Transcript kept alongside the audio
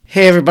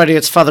Hey everybody,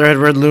 it's Father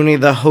Edward Looney,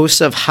 the host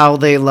of How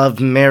They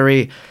Love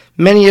Mary.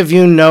 Many of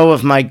you know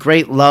of my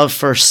great love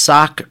for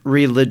Soc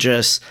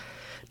Religious.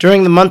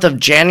 During the month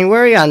of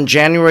January, on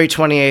January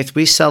 28th,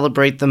 we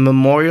celebrate the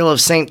memorial of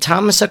St.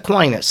 Thomas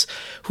Aquinas,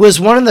 who is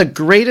one of the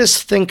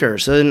greatest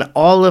thinkers in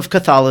all of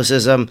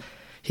Catholicism.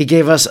 He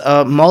gave us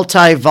a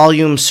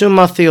multi-volume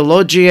Summa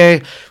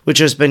Theologiae, which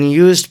has been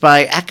used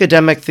by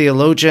academic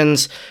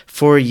theologians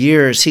for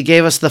years. He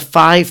gave us the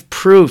 5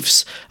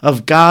 proofs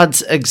of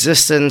God's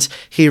existence.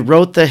 He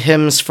wrote the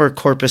hymns for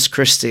Corpus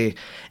Christi.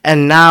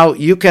 And now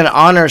you can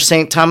honor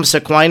St. Thomas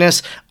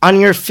Aquinas on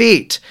your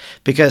feet,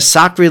 because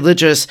Soc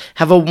Religious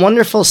have a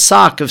wonderful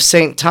sock of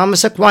St.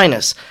 Thomas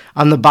Aquinas.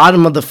 On the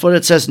bottom of the foot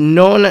it says,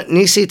 Non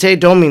nisi te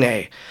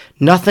Domine,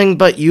 nothing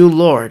but you,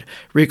 Lord,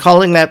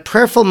 recalling that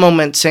prayerful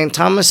moment St.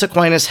 Thomas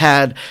Aquinas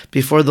had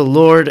before the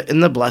Lord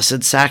in the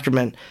Blessed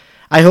Sacrament.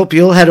 I hope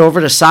you'll head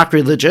over to Soc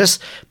Religious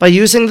by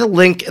using the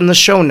link in the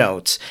show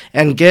notes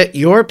and get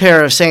your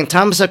pair of St.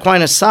 Thomas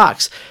Aquinas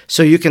socks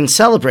so you can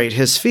celebrate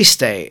his feast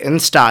day in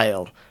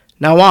style.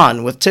 Now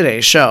on with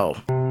today's show.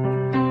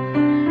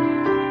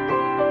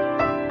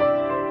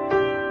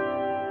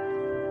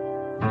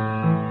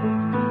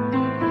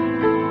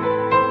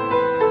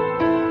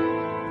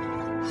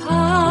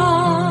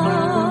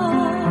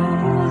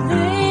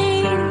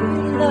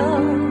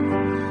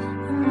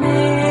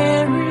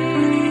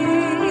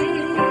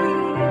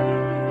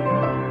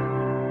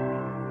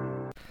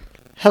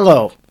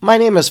 Hello, my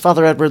name is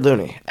Father Edward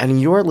Looney,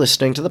 and you're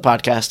listening to the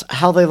podcast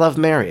How They Love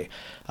Mary,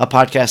 a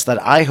podcast that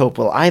I hope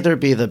will either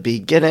be the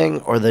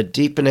beginning or the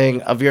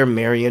deepening of your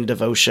Marian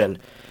devotion.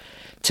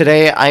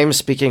 Today I am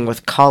speaking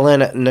with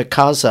Colin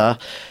Nakaza,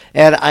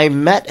 and I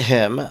met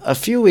him a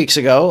few weeks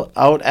ago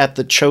out at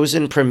the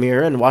Chosen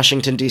premiere in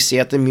Washington, D.C.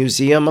 at the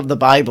Museum of the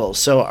Bible.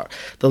 So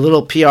the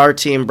little PR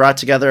team brought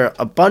together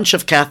a bunch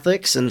of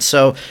Catholics, and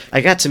so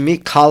I got to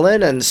meet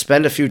Colin and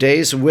spend a few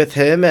days with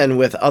him and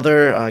with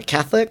other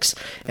Catholics,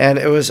 and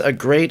it was a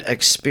great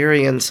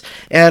experience.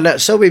 And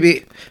so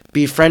we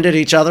befriended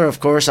each other,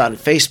 of course, on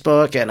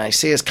Facebook, and I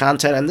see his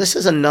content. And this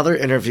is another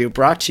interview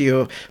brought to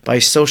you by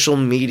social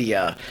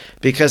media,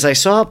 because I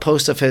saw a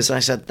post of his and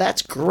I said,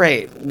 that's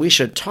great, we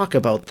should talk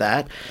about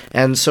that.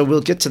 And so we'll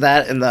get to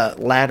that in the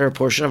latter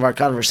portion of our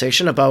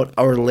conversation about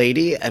Our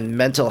Lady and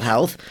mental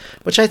health,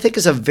 which I think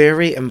is a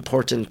very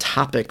important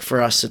topic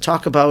for us to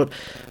talk about,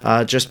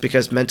 just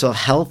because mental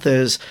health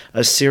is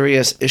a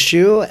serious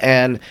issue,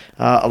 and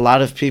a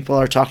lot of people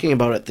are talking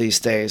about it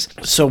these days.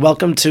 So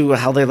welcome to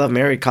How They Love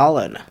Mary,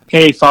 Colin.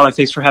 Hey, Father,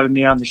 thanks for having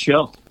me on the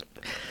show.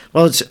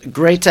 Well, it's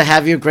great to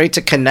have you, great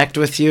to connect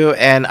with you,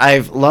 and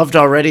I've loved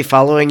already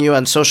following you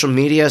on social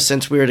media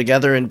since we were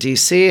together in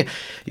D.C.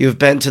 You've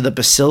been to the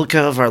Basilica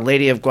of Our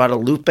Lady of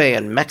Guadalupe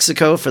in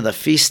Mexico for the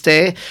feast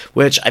day,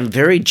 which I'm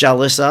very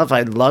jealous of.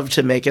 I'd love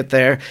to make it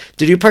there.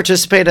 Did you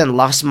participate in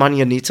Las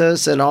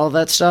Mañanitas and all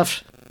that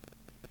stuff?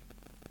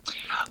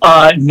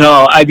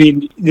 No, I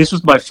mean, this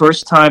was my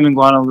first time in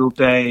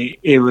Guadalupe.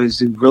 It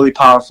was a really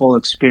powerful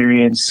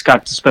experience.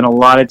 Got to spend a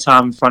lot of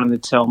time in front of the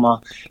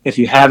tilma. If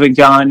you haven't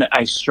gone,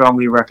 I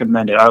strongly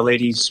recommend it. Our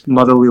Lady's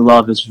motherly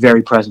love is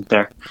very present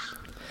there.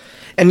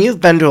 And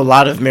you've been to a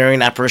lot of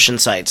Marian apparition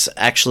sites.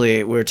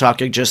 Actually, we were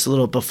talking just a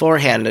little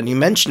beforehand, and you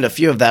mentioned a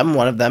few of them,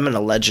 one of them an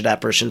alleged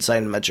apparition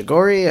site in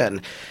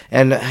Medjugorje,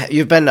 and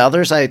you've been to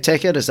others, I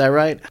take it, is that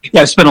right?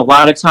 Yeah, I spent a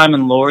lot of time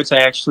in Lourdes.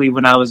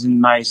 When I was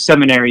in my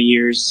seminary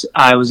years,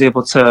 I was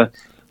able to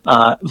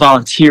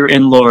volunteer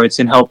in Lourdes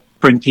and help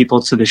bring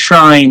people to the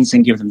shrines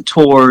and give them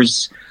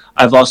tours.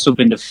 I've also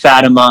been to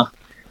Fatima,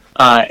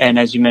 and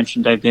as you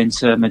mentioned, I've been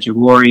to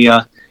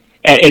Medjugorje.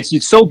 And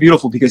it's so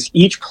beautiful because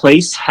each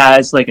place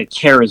has like a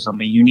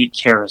charism, a unique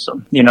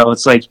charism. You know,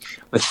 it's like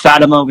with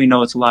Fatima, we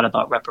know it's a lot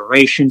about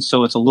reparation,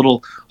 so it's a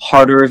little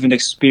harder of an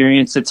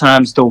experience at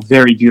times, though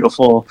very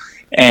beautiful.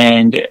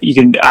 And you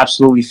can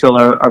absolutely feel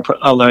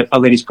our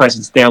Lady's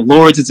presence there.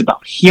 Lourdes, it's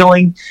about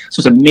healing,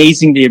 so it's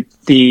amazing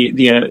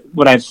the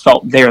what I've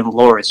felt there in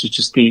Lourdes. It's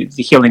just the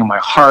healing of my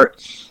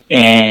heart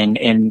and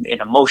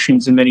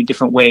emotions in many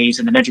different ways.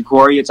 And the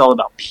Medjugorje, it's all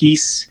about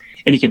peace.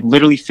 And you can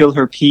literally feel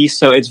her peace.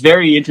 So it's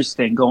very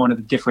interesting going to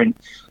the different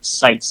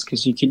sites,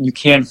 because you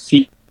can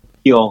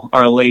feel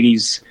Our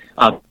Lady's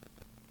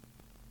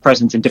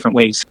presence in different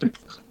ways.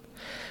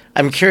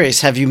 I'm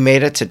curious, have you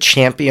made it to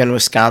Champion,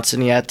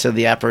 Wisconsin yet, to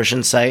the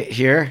apparition site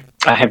here?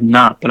 I have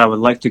not, but I would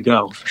like to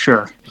go, for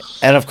sure.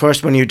 And of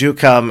course, when you do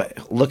come,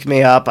 look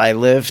me up. I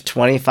live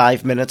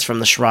 25 minutes from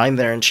the shrine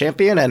there in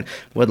Champion, and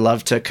would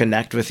love to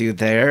connect with you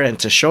there and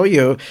to show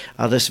you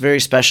this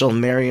very special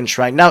Marian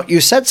shrine. Now, you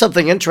said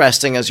something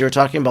interesting as you were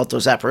talking about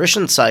those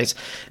apparition sites,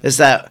 is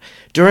that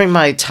during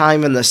my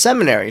time in the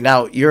seminary,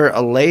 now you're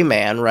a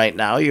layman right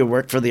now, you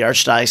work for the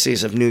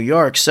Archdiocese of New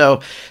York,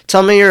 so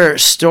tell me your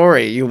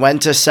story. You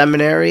went to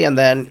seminary and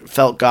then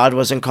felt God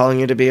wasn't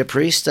calling you to be a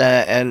priest,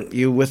 and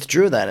you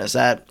withdrew then. Is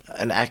that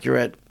an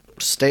accurate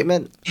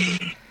statement?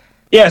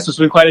 Yeah, so it's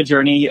been quite a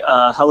journey.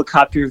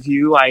 Helicopter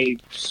view.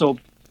 So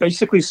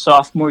basically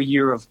sophomore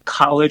year of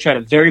college, I had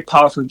a very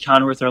powerful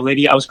encounter with Our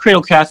Lady. I was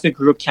cradle Catholic,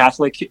 grew up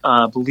Catholic,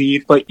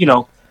 believed, but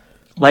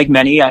like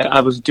many, I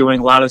was doing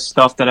a lot of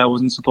stuff that I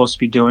wasn't supposed to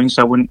be doing.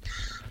 So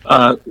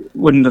I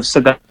wouldn't have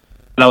said that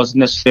I was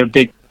necessarily a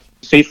big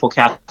faithful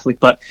Catholic,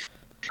 but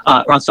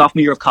around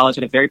sophomore year of college,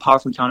 I had a very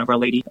powerful encounter of Our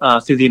Lady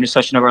through the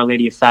intercession of Our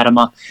Lady of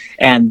Fatima.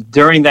 And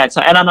during that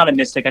time, and I'm not a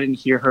mystic, I didn't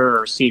hear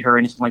her or see her or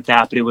anything like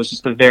that, but it was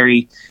just a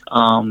very,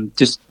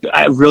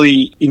 I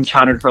really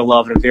encountered her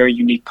love in a very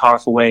unique,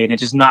 powerful way, and it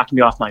just knocked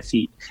me off my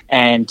feet.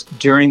 And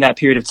during that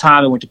period of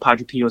time, I went to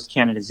Padre Pio's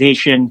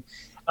canonization.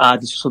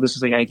 This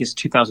was like, I guess,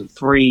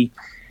 2003,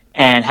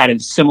 and had a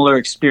similar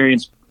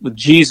experience with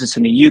Jesus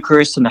in the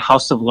Eucharist in the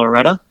House of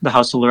Loretto. The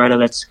House of Loretto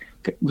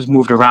was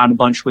moved around a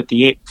bunch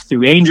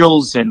through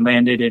angels and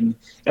landed in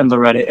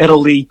Loretto,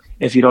 Italy.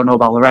 If you don't know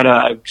about Loretto,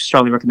 I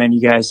strongly recommend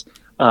you guys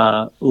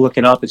look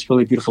it up. It's a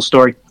really beautiful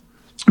story.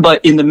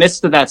 But in the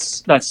midst of that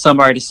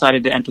summer, I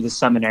decided to enter the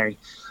seminary.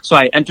 So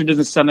I entered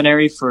the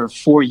seminary for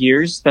 4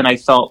 years. Then I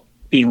felt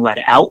being let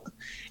out,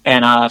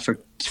 and for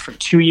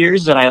 2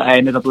 years, and I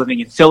ended up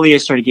living in Philly. I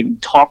started giving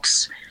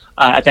talks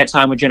at that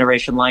time with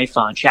Generation Life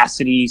on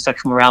chastity,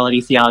 sexual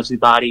morality, theology of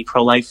the body,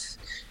 pro-life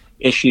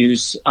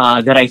issues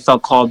that I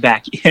felt called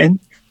back in.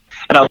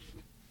 And I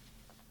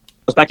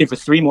was back in for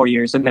 3 more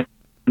years. And then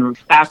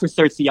after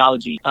third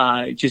theology,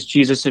 just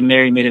Jesus and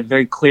Mary made it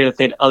very clear that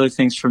they had other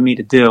things for me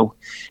to do.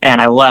 And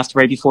I left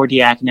right before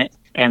diaconate.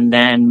 And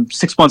then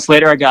 6 months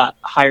later, I got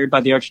hired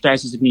by the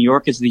Archdiocese of New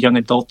York as the young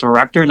adult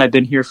director, and I've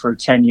been here for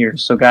 10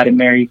 years. So God and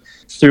Mary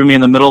threw me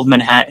in the middle of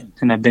Manhattan,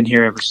 and I've been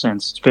here ever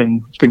since. It's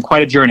been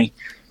quite a journey.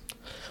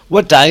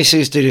 What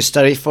diocese did you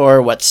study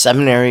for? What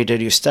seminary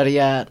did you study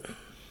at?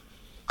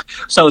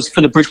 So I was for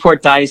the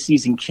Bridgeport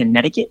Diocese in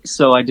Connecticut.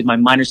 So I did my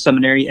minor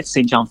seminary at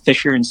St. John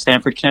Fisher in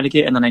Stamford,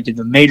 Connecticut, and then I did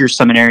the major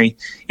seminary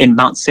in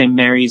Mount St.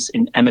 Mary's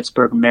in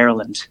Emmitsburg,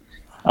 Maryland.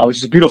 Which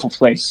is a beautiful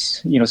place.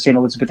 You know, St.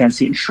 Elizabeth Ann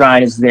Seton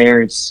Shrine is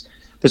there.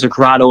 There's a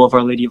grotto of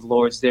Our Lady of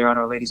Lourdes there on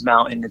Our Lady's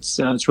Mountain.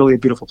 It's really a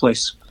beautiful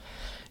place.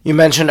 You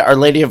mentioned Our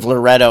Lady of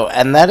Loretto,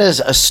 and that is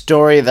a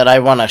story that I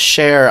want to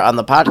share on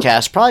the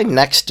podcast. Probably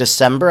next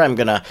December, I'm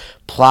going to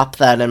plop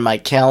that in my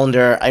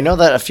calendar. I know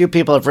that a few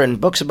people have written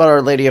books about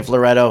Our Lady of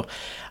Loretto.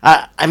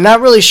 I'm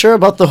not really sure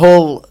about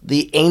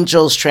the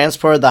angels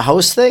transported the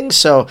house thing,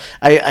 so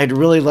I'd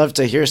really love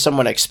to hear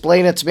someone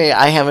explain it to me.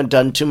 I haven't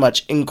done too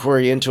much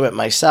inquiry into it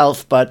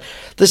myself, but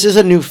this is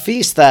a new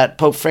feast that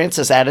Pope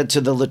Francis added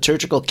to the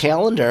liturgical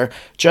calendar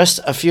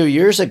just a few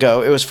years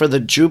ago. It was for the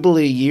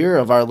Jubilee year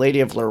of Our Lady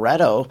of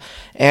Loretto,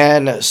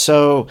 and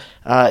so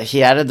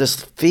he added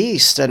this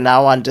feast, and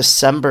now on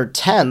December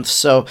 10th,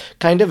 so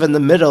kind of in the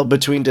middle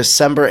between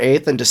December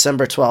 8th and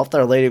December 12th,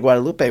 Our Lady of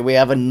Guadalupe, we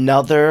have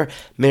another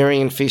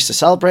Marian feast to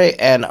celebrate,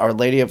 and Our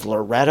Lady of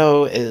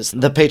Loretto is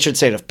the patron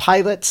saint of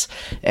pilots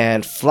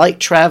and flight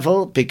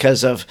travel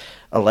because of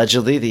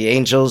allegedly the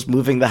angels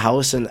moving the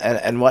house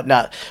and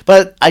whatnot.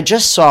 But I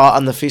just saw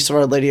on the Feast of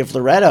Our Lady of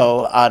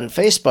Loretto on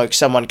Facebook,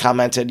 someone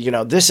commented,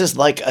 this is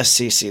like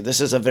Assisi.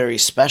 This is a very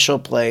special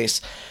place.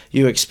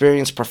 You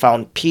experience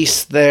profound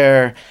peace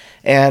there.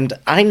 And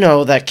I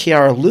know that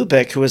Chiara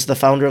Lubich, who is the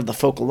founder of the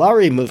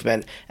Focolare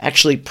movement,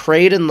 actually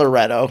prayed in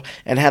Loretto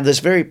and had this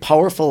very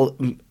powerful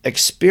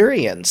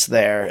experience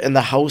there in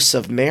the house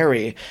of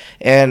Mary.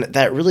 And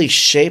that really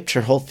shaped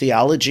her whole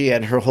theology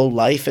and her whole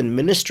life and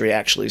ministry,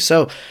 actually.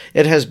 So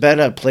it has been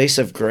a place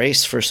of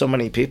grace for so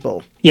many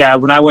people. Yeah,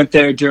 when I went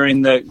there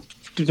during the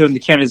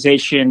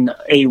canonization,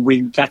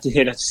 we got to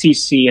hit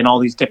Assisi and all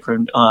these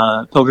different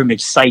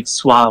pilgrimage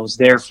sites while I was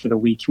there for the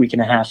week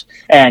and a half.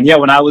 And yeah,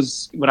 when I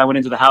went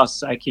into the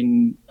house, I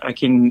can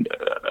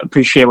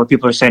appreciate what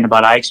people are saying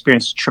about it. I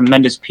experienced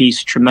tremendous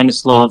peace,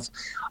 tremendous love,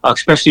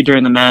 especially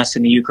during the Mass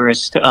and the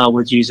Eucharist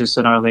with Jesus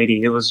and Our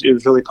Lady. It was a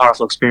really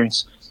powerful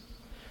experience.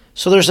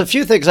 So there's a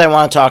few things I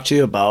want to talk to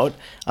you about.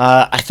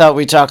 I thought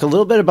we'd talk a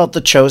little bit about The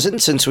Chosen,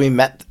 since we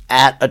met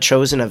at a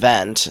Chosen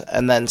event.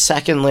 And then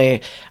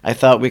secondly, I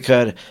thought we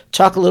could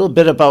talk a little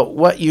bit about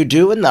what you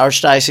do in the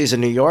Archdiocese of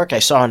New York. I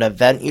saw an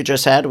event you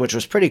just had, which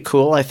was pretty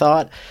cool, I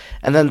thought.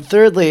 And then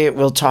thirdly,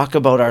 we'll talk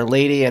about Our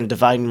Lady and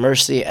Divine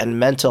Mercy and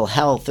mental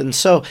health. And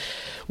so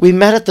we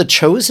met at the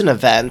Chosen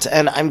event,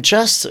 and I'm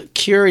just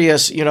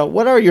curious,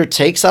 what are your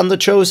takes on The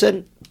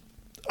Chosen?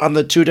 On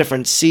the 2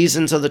 different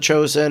seasons of The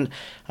Chosen.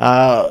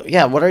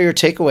 What are your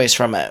takeaways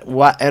from it?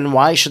 And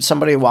why should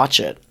somebody watch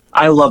it?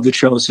 I love The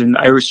Chosen.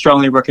 I would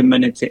strongly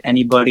recommend it to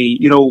anybody.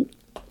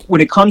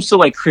 When it comes to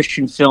like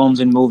Christian films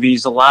and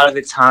movies, a lot of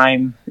the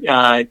time,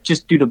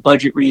 just due to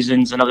budget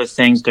reasons and other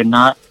things, they're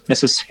not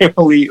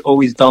necessarily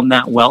always done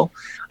that well.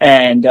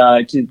 And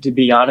to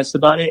be honest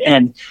about it,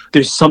 and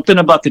there's something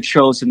about The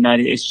Chosen that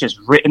it's just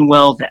written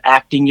well. The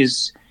acting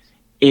is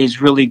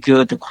really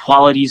good. The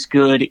quality is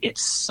good.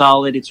 It's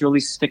solid. It's really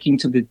sticking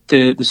to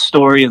the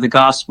story of the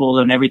gospel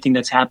and everything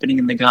that's happening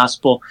in the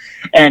gospel.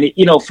 And,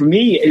 for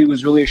me, it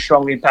was really a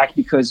strongly impact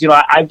because,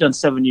 I've done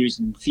 7 years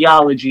in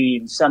theology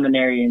and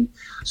seminary. And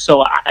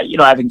so,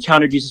 I've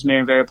encountered Jesus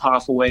Mary in very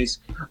powerful ways.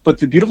 But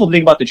the beautiful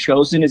thing about The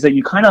Chosen is that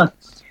you kind of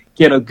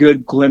get a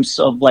good glimpse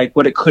of like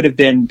what it could have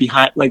been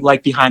behind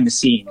the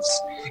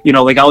scenes.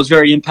 I was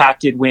very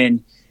impacted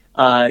when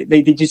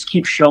they just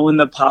keep showing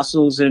the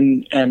apostles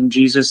and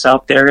Jesus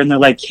out there, and they're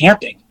like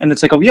camping, and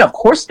it's like, oh yeah, of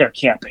course they're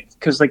camping,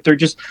 because like they're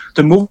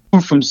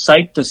moving from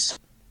site to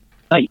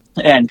site,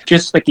 and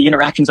just like the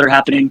interactions that are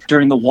happening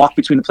during the walk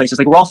between the places.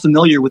 Like, we're all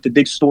familiar with the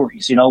big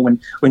stories,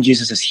 when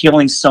Jesus is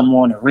healing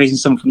someone or raising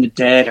someone from the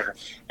dead, or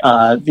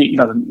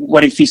the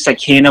wedding feast at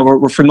Cana.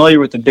 We're familiar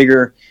with the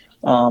bigger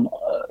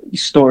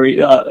story,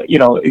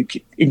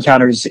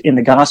 encounters in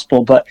the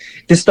gospel, but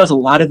this does a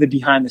lot of the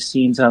behind the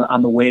scenes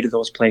on the way to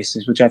those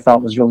places, which I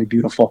thought was really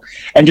beautiful.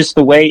 And just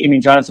the way,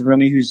 Jonathan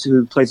Roumie,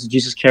 who plays the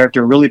Jesus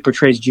character, really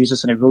portrays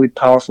Jesus in a really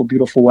powerful,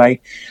 beautiful way.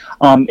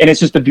 And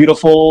it's just a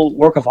beautiful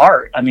work of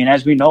art.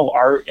 As we know,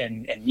 art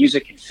and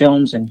music and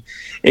films, and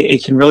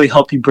it can really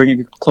help you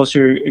bring a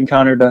closer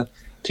encounter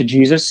to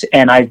Jesus.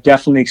 And I've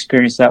definitely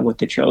experienced that with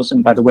The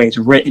Chosen, by the way it's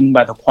written,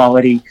 by the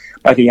quality,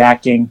 by the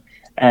acting,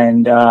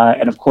 and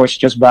of course,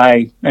 just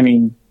by,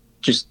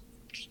 just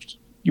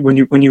when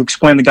you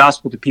explain the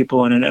gospel to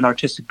people in an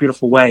artistic,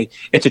 beautiful way,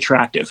 it's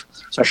attractive.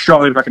 So I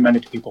strongly recommend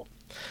it to people.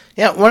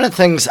 Yeah, one of the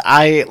things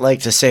I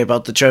like to say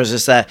about The Chosen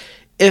is that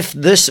if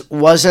this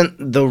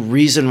wasn't the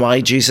reason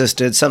why Jesus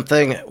did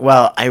something,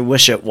 well, I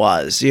wish it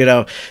was,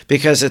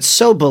 because it's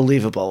so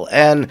believable.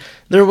 And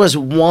there was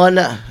one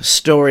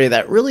story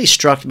that really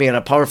struck me in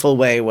a powerful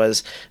way,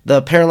 was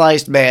the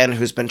paralyzed man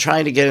who's been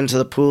trying to get into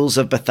the pools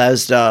of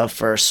Bethesda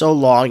for so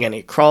long, and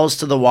he crawls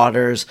to the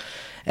waters,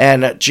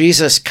 and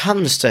Jesus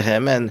comes to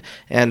him,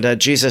 and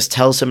Jesus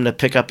tells him to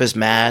pick up his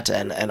mat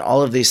and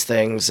all of these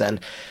things. And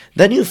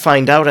then you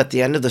find out at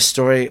the end of the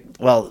story,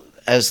 well,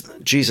 as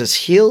Jesus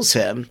heals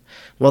him,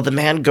 well, the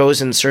man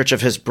goes in search of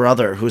his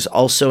brother, who's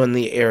also in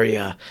the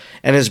area,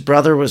 and his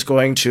brother was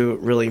going to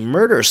really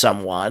murder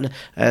someone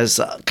as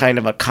kind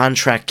of a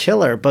contract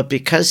killer, but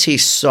because he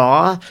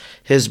saw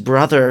his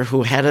brother,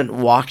 who hadn't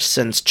walked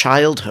since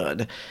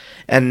childhood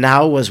and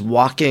now was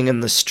walking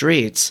in the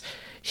streets,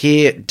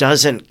 he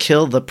doesn't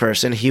kill the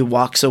person. He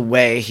walks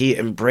away. He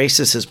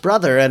embraces his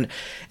brother. And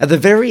at the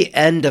very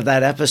end of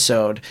that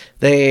episode,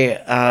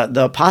 the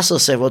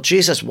apostles say, well,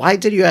 Jesus, why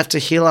did you have to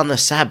heal on the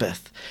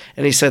Sabbath?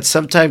 And he said,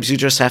 sometimes you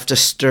just have to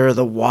stir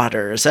the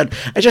waters. And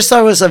I just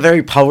thought it was a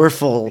very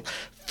powerful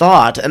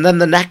thought. And then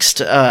the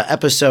next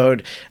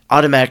episode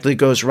automatically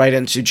goes right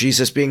into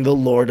Jesus being the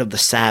Lord of the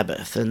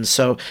Sabbath. And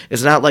so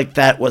it's not like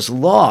that was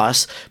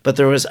lost, but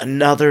there was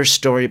another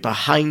story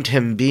behind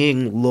him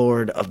being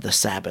Lord of the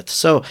Sabbath.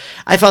 So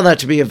I found that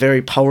to be a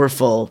very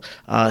powerful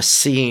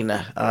scene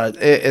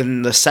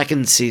in the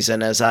second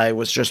season, as I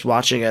was just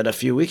watching it a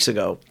few weeks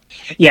ago.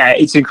 Yeah,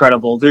 it's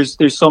incredible.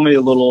 There's so many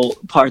little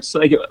parts.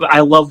 Like, I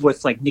love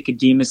with like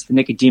Nicodemus, the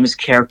Nicodemus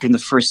character in the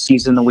first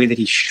season, the way that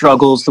he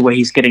struggles, the way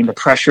he's getting the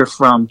pressure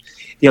from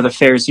the other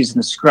Pharisees and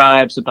the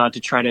scribes about to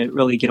try to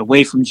really get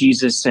away from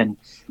Jesus,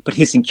 but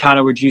his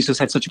encounter with Jesus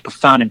had such a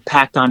profound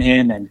impact on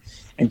him, and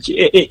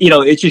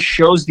it just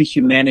shows the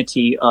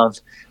humanity of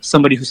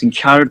somebody who's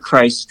encountered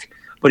Christ,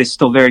 but is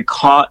still very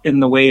caught in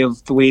the way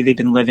they've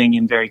been living,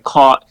 and very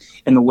caught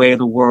in the way of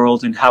the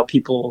world and how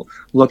people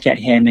look at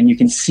him. And you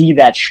can see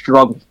that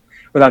struggle,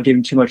 without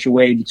giving too much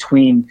away,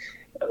 between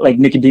like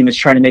Nicodemus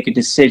trying to make a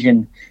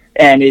decision.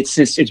 And it's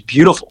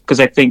beautiful, because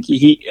I think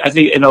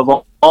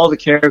of all the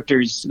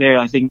characters there,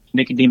 I think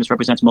Nicodemus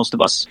represents most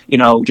of us,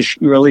 just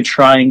really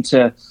trying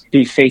to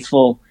be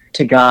faithful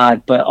to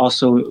God, but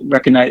also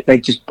recognize,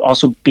 like, just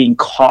also being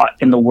caught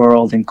in the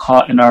world and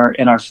caught in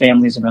our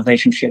families and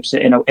relationships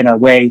in a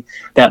way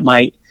that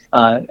might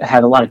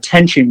have a lot of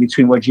tension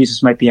between what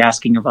Jesus might be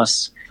asking of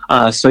us.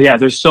 So yeah,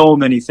 there's so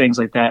many things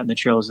like that in The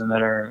Chosen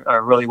that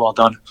are really well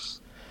done.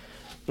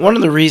 One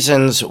of the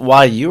reasons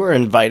why you were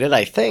invited,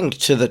 I think,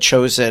 to the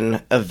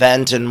Chosen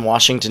event in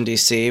Washington,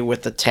 D.C.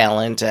 with the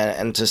talent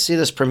and to see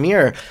this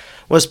premiere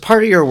was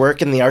part of your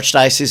work in the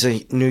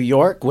Archdiocese of New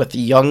York with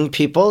young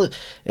people.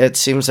 It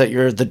seems that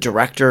you're the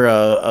director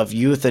of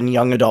youth and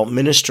young adult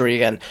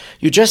ministry, and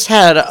you just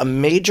had a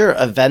major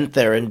event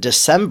there in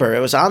December.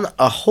 It was on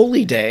a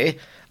holy day,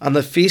 on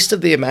the Feast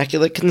of the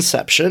Immaculate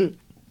Conception,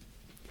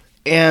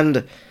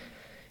 and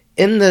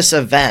in this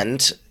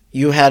event,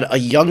 you had a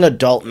young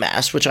adult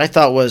mass, which I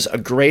thought was a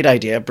great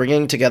idea,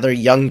 bringing together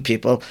young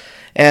people,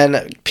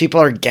 and people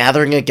are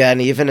gathering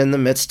again, even in the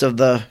midst of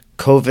the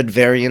COVID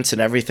variants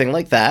and everything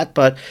like that,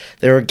 but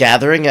they were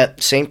gathering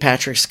at St.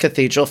 Patrick's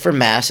Cathedral for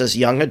Mass as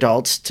young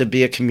adults to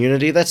be a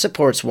community that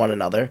supports one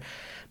another.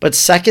 But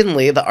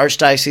secondly, the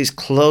Archdiocese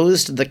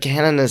closed the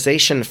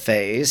canonization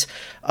phase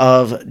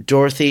of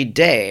Dorothy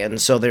Day, and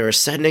so they were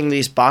sending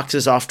these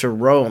boxes off to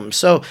Rome.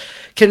 So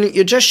can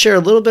you just share a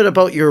little bit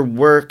about your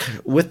work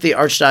with the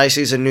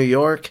Archdiocese in New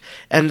York?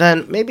 And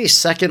then maybe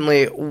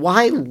secondly,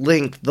 why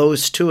link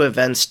those two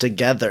events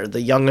together,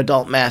 the Young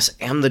Adult Mass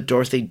and the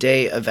Dorothy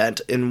Day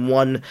event, in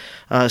one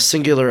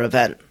singular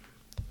event?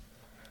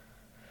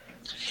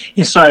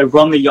 Yeah, so I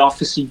run the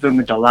Office of Young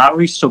Adult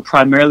Outreach. So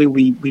primarily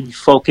we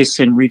focus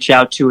and reach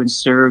out to and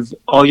serve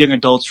all young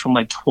adults from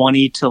like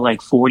 20 to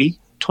 40,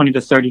 20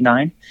 to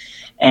 39.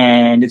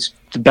 And it's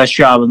the best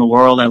job in the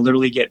world. I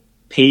literally get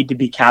paid to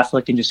be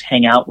Catholic and just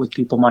hang out with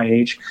people my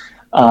age.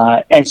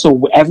 And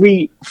so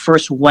every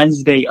first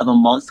Wednesday of the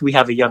month, we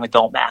have a young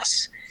adult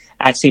mass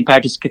at St.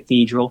 Patrick's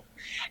Cathedral.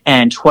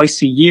 And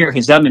twice a year,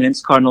 His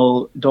Eminence,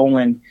 Cardinal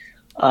Dolan,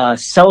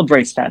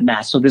 celebrates that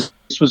mass. So this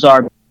was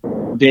our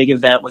big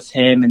event with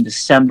him in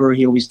December.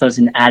 He always does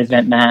an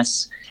Advent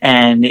Mass.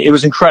 And it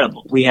was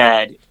incredible. We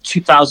had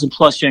 2,000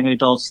 plus young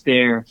adults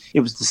there.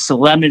 It was the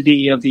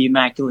solemnity of the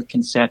Immaculate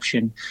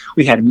Conception.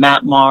 We had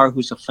Matt Maher,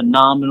 who's a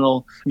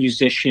phenomenal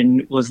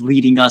musician, was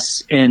leading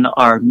us in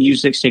our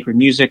music, sacred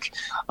music,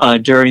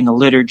 during the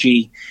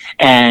liturgy.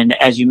 And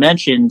as you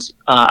mentioned,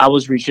 I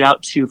was reached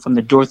out to from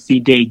the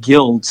Dorothy Day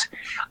Guild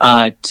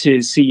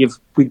to see if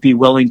we'd be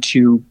willing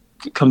to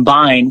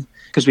combine,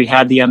 because we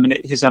had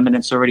His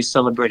Eminence already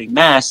celebrating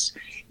Mass,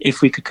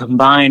 if we could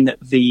combine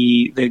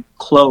the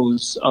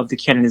close of the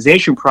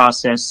canonization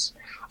process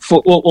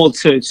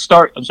to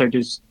start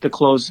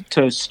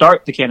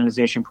the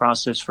canonization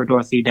process for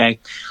Dorothy Day,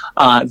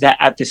 that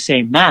at the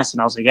same Mass.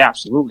 And I was like, yeah,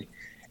 absolutely.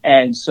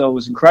 And so it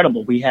was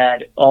incredible. We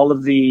had all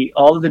of the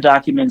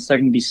documents that are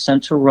going to be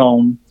sent to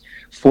Rome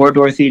for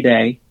Dorothy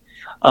Day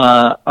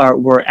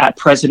were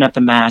present at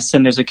the Mass,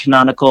 and there's a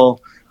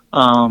canonical,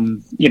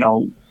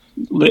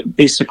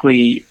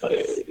 basically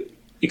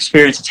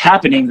experience that's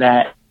happening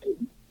that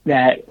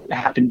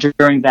happened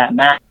during that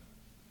Mass,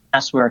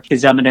 where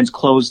His Eminence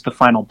closed the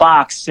final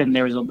box, and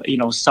there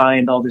was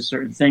signed all these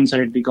certain things that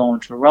had to be going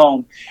to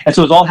Rome. And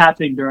so it was all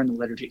happening during the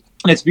liturgy.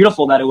 And it's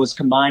beautiful that it was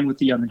combined with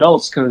the young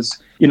adults, because,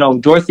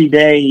 Dorothy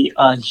Day,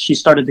 she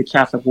started the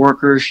Catholic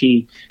Workers.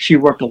 She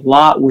worked a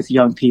lot with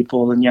young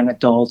people and young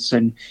adults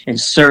and in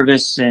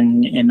service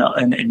and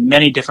in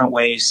many different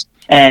ways.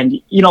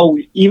 And,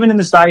 even in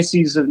this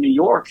Diocese of New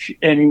York,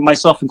 and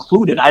myself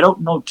included, I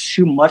don't know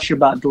too much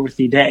about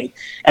Dorothy Day.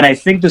 And I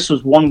think this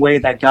was one way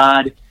that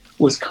God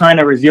was kind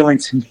of revealing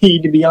to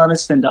me, to be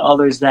honest, and to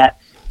others,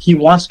 that He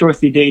wants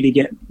Dorothy Day to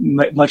get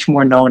much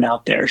more known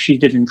out there. She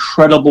did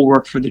incredible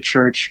work for the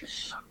church.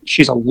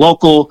 She's a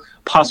local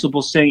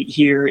possible saint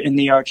here in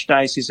the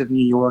Archdiocese of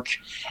New York.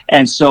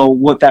 And so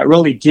what that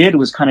really did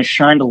was kind of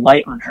shine a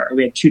light on her.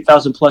 We had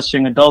 2,000 plus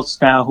young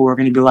adults now who are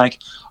going to be like,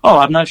 oh,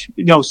 I'm not,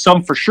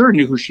 some for sure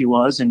knew who she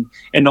was and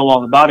know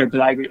all about her,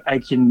 but I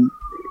can,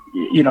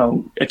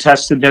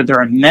 attest to that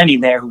there are many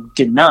there who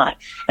did not.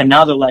 And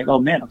now they're like, oh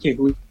man, okay,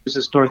 who is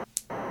this Dorothy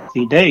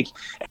Day?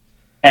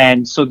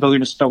 And so they're going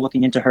to start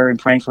looking into her and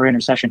praying for her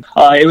intercession.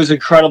 It was an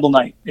incredible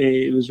night.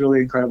 It was really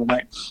an incredible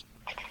night.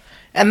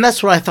 And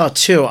that's what I thought,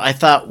 too. I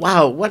thought,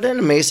 wow, what an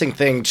amazing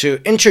thing to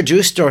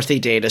introduce Dorothy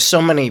Day to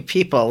so many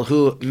people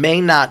who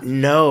may not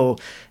know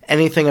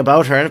anything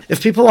about her. And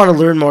if people want to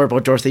learn more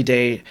about Dorothy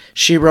Day,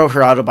 she wrote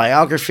her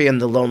autobiography in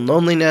The Lone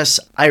Loneliness.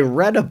 I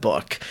read a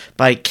book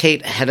by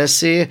Kate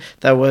Hennessy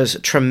that was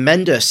a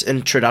tremendous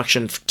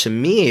introduction to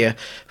me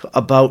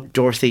about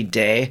Dorothy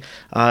Day.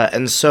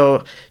 And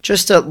so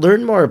just to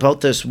learn more about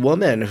this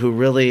woman who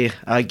really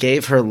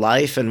gave her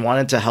life and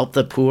wanted to help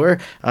the poor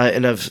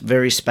in a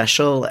very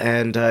special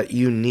and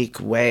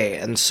unique way.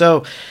 And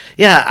so,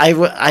 yeah,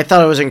 I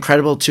thought it was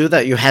incredible, too,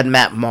 that you had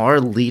Matt Maher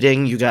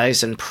leading you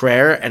guys in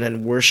prayer and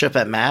in worship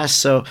at Mass.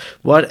 So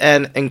what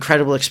an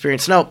incredible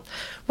experience. Now,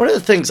 one of the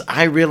things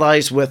I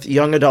realize with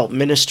young adult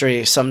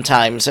ministry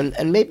sometimes,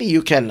 and maybe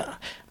you can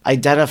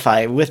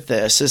identify with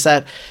this, is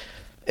that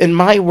in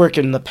my work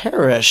in the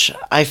parish,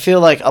 I feel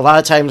like a lot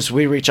of times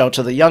we reach out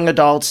to the young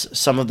adults.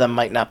 Some of them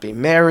might not be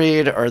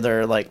married, or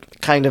they're like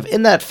kind of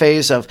in that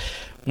phase of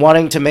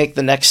wanting to make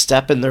the next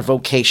step in their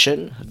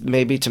vocation,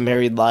 maybe to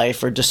married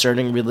life or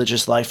discerning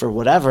religious life or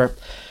whatever.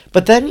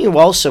 But then you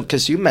also,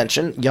 because you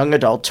mentioned young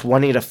adult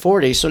 20 to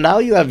 40, so now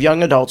you have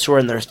young adults who are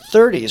in their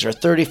 30s or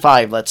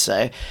 35, let's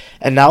say,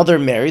 and now they're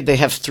married, they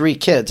have 3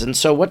 kids. And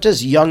so what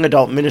does young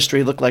adult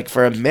ministry look like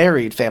for a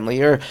married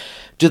family? Or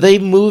do they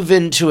move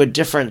into a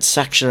different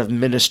section of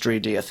ministry,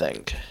 do you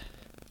think?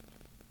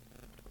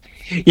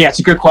 Yeah, it's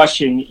a good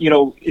question.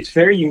 It's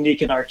very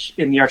unique in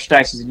the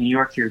Archdiocese of New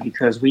York here,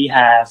 because we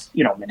have,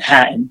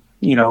 Manhattan,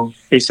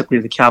 basically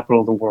the capital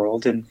of the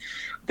world, and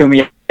then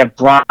we have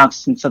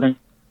Bronx and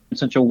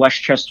Central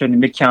Westchester and the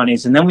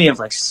mid-counties, and then we have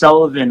like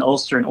Sullivan,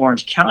 Ulster, and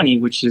Orange County,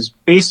 which is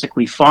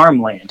basically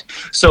farmland.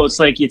 So it's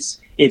like it's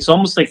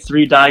almost like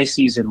 3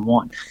 dioceses in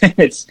one. And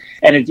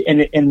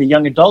the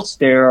young adults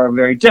there are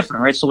very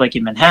different, right? So like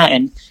in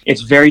Manhattan, it's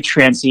very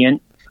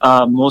transient,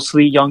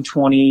 mostly young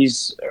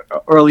 20s,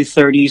 early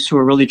 30s who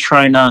are really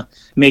trying to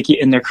make it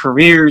in their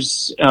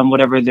careers,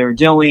 whatever they're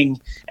doing,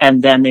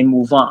 and then they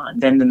move on.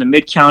 Then in the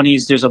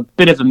mid-counties, there's a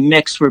bit of a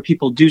mix where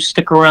people do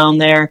stick around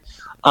there.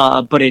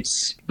 But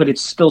it's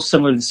still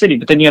similar to the city.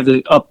 But then you have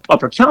the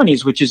upper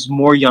counties, which is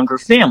more younger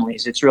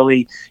families. It's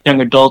really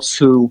young adults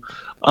who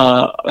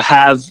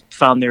have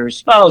found their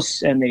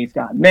spouse and they've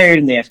gotten married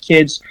and they have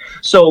kids.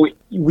 So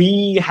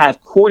we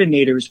have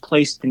coordinators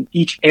placed in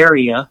each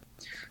area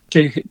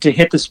to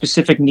hit the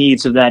specific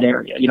needs of that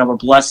area. We're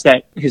blessed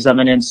that His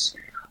Eminence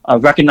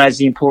recognized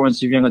the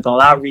importance of young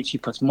adult outreach. He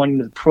puts money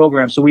into the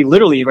program. So we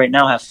literally right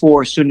now have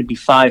 4, soon to be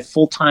 5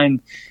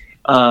 full-time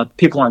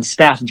people on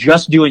staff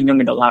just doing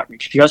young adult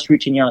outreach, just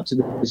reaching out to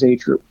this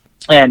age group.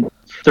 And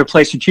they're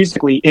placed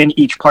strategically in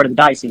each part of the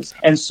diocese.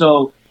 And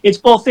so it's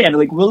both and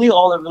like really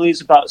all it really is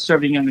about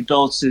serving young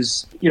adults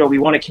is, we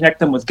want to connect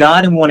them with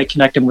God and we want to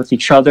connect them with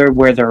each other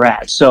where they're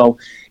at. So,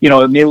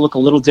 it may look a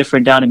little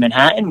different down in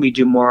Manhattan. We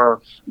do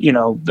more,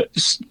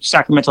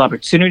 sacramental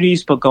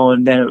opportunities, but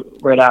going then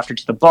right after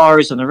to the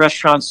bars and the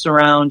restaurants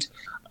around.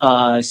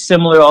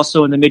 Similar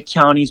also in the mid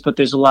counties, but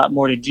there's a lot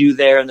more to do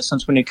there in the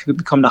sense when it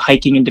could come to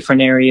hiking in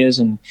different areas.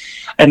 And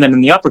then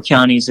in the upper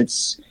counties,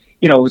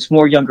 it's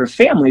more younger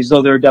families,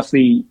 though there are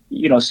definitely,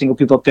 single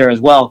people up there as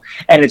well.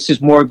 And it's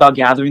just more about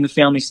gathering the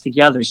families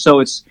together. So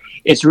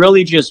it's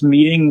really just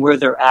meeting where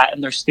they're at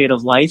in their state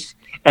of life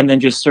and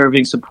then just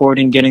serving,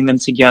 supporting, getting them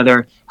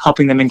together,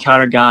 helping them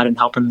encounter God and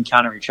helping them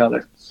encounter each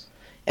other.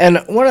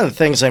 And one of the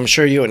things I'm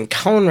sure you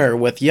encounter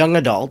with young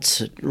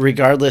adults,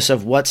 regardless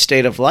of what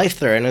state of life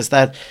they're in, is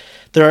that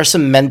there are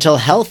some mental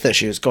health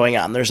issues going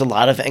on. There's a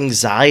lot of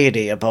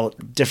anxiety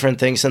about different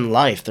things in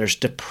life. There's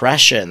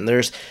depression.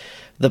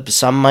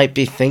 Some might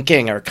be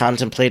thinking or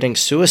contemplating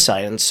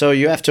suicide. And so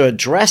you have to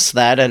address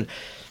that.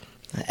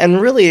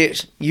 And really,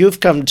 you've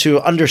come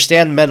to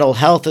understand mental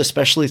health,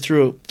 especially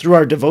through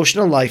our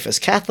devotional life as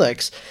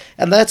Catholics.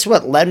 And that's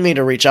what led me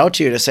to reach out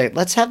to you to say,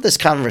 let's have this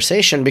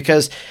conversation.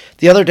 Because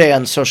the other day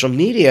on social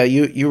media,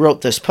 you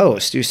wrote this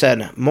post. You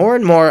said, more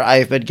and more I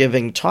have been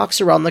giving talks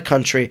around the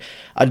country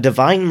on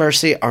Divine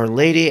Mercy, Our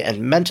Lady,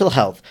 and mental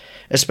health,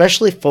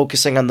 especially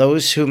focusing on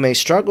those who may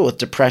struggle with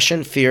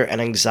depression, fear, and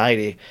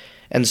anxiety.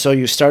 And so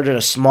you started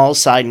a small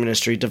side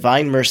ministry,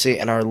 Divine Mercy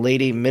and Our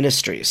Lady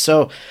Ministry.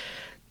 So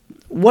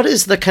what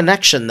is the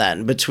connection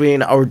then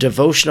between our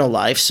devotional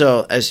life?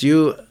 So as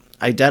you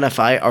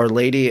identify Our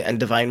Lady and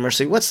Divine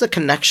Mercy, what's the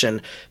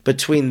connection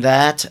between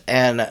that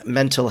and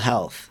mental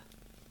health?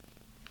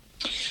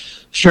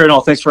 Sure,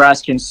 no, thanks for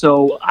asking.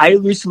 So I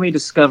recently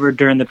discovered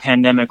during the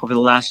pandemic over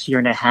the last year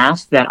and a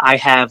half that I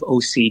have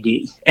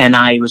OCD, and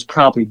I was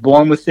probably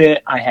born with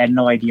it. I had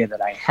no idea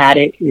that I had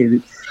it.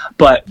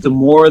 But the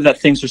more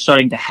that things are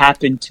starting to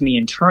happen to me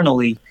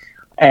internally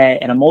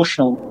and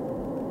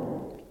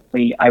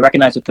emotionally, I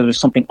recognized that there was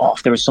something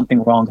off. There was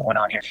something wrong going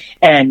on here.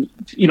 And,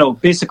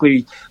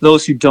 basically,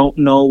 those who don't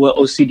know what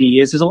OCD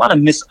is, there's a lot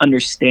of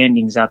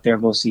misunderstandings out there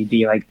of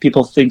OCD. Like,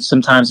 people think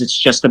sometimes it's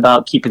just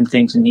about keeping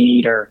things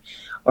neat or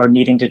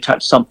needing to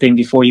touch something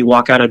before you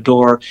walk out a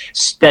door.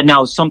 That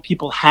now some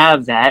people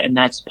have that, and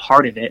that's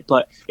part of it,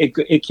 but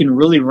it can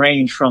really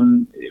range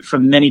from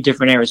many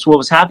different areas. So what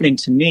was happening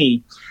to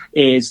me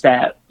is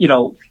that,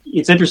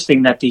 it's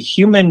interesting that the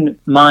human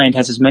mind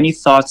has as many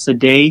thoughts a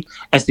day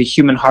as the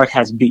human heart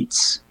has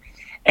beats.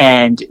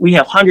 And we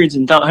have hundreds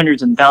and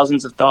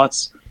thousands of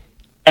thoughts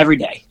every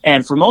day.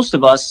 And for most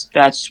of us,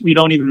 we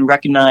don't even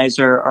recognize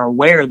or are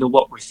aware of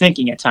what we're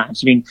thinking at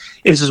times. I mean,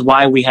 this is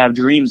why we have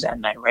dreams at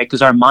night, right?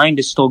 Because our mind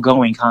is still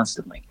going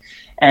constantly.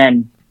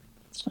 And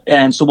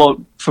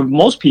so for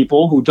most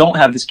people who don't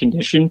have this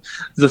condition,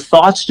 the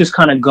thoughts just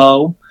kind of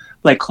go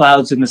like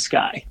clouds in the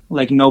sky,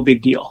 like no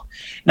big deal.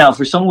 Now,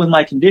 for someone with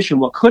my condition,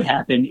 what could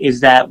happen is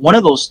that one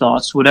of those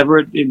thoughts, whatever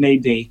it may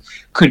be,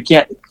 could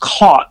get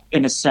caught,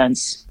 in a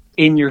sense,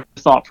 in your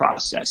thought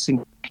process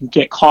and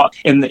get caught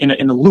in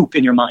a loop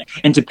in your mind.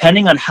 And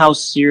depending on how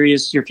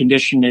serious your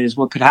condition is,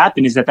 what could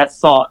happen is that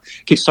thought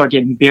could start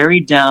getting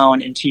buried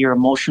down into your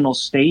emotional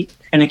state,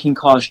 and it can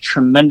cause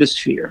tremendous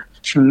fear,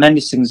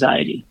 tremendous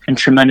anxiety, and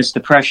tremendous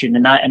depression.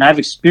 And I've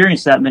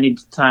experienced that many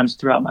times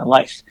throughout my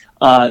life.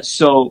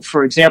 So,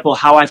 for example,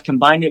 how I've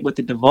combined it with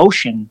the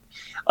devotion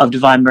of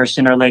Divine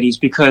Mercy and Our Ladies,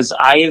 because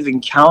I have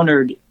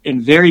encountered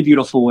in very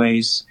beautiful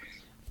ways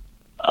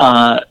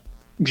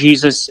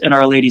Jesus and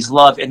Our Lady's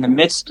love in the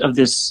midst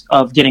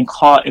of getting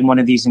caught in one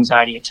of these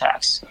anxiety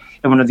attacks,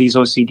 and one of these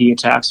OCD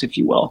attacks, if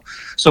you will.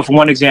 So for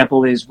one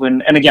example is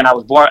and again,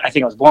 I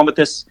think I was born with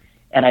this,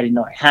 and I didn't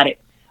know I had it.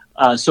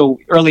 So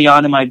early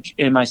on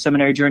in my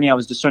seminary journey, I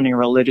was discerning a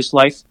religious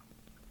life,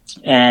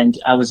 and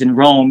I was in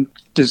Rome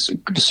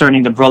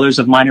discerning the Brothers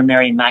of Minor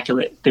Mary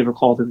Immaculate, they were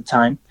called at the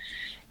time.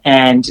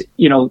 And,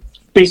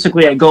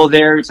 basically I go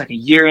there, it's like a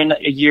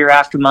year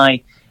after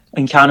my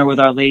encounter with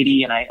Our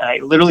Lady, and I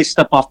literally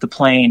step off the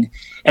plane,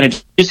 and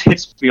it just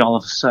hits me all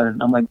of a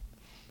sudden. I'm like,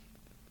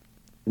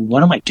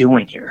 what am I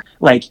doing here?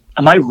 Like,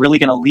 am I really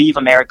going to leave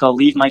America,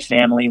 leave my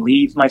family,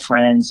 leave my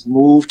friends,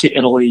 move to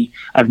Italy?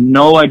 I have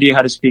no idea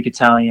how to speak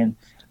Italian,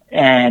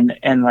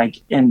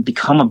 and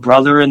become a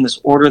brother in this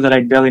order that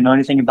I barely know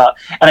anything about.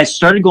 And I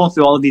started going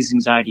through all of these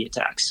anxiety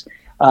attacks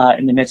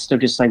in the midst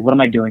of just like, what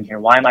am I doing here?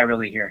 Why am I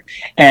really here?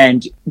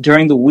 And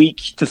during the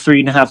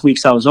 3.5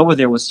 weeks I was over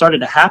there, what started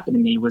to happen to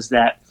me was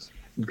that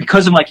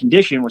because of my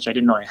condition, which I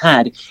didn't know I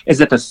had, is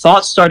that the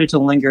thoughts started to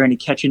linger and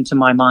to catch into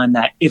my mind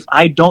that if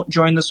I don't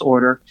join this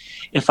order,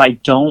 if I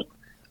don't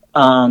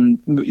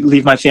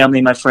leave my family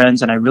and my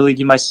friends, and I really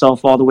give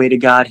myself all the way to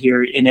God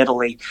here in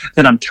Italy,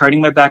 then I'm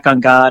turning my back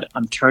on God.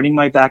 I'm turning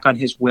my back on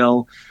His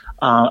will.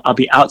 I'll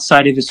be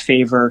outside of His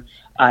favor.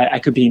 I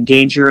could be in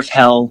danger of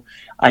hell.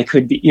 I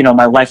could be,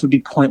 my life would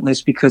be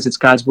pointless because it's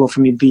God's will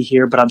for me to be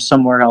here, but I'm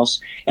somewhere else.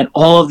 And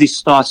all of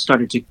these thoughts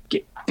started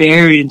to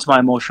buried into my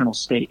emotional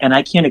state. And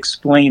I can't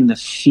explain the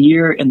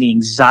fear and the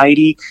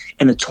anxiety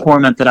and the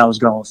torment that I was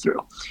going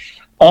through.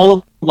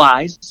 All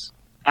lies,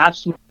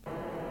 absolutely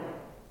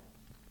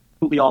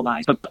all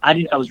lies. But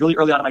I was really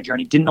early on in my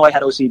journey, didn't know I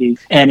had OCD,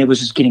 and it was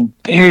just getting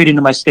buried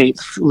into my state.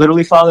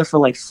 Literally, Father, for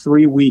like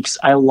 3 weeks,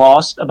 I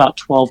lost about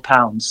 12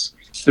 pounds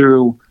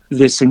through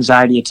this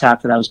anxiety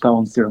attack that I was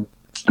going through.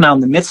 Now, in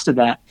the midst of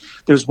that,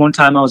 there was one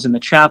time I was in the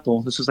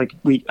chapel. This was like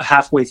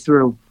halfway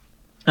through,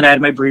 and I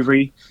had my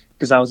breviary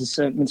because I was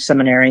a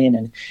seminarian,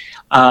 and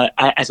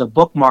as a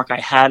bookmark, I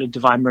had a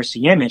Divine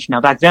Mercy image.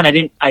 Now, back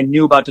then, I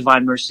knew about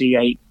Divine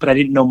Mercy, but I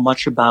didn't know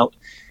much about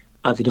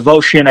the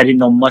devotion. I didn't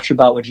know much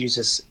about what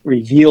Jesus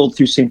revealed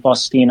through St.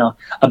 Faustina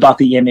about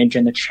the image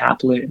and the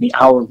chaplet and the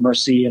hour of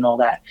mercy and all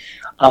that.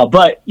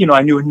 But,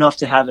 I knew enough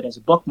to have it as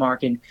a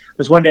bookmark. And there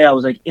was one day I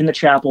was like in the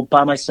chapel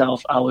by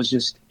myself. I was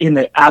just in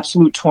the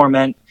absolute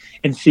torment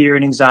and fear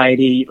and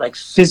anxiety, like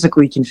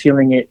physically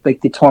feeling it,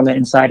 like the torment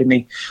inside of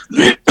me.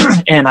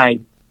 And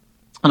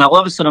all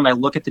of a sudden I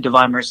look at the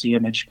Divine Mercy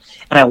image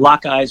and I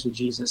lock eyes with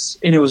Jesus.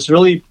 And it was a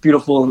really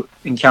beautiful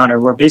encounter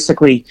where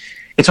basically,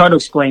 it's hard to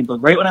explain, but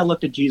right when I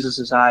looked at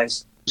Jesus's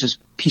eyes,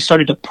 he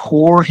started to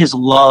pour his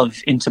love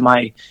into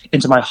my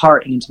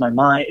heart and into my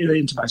mind,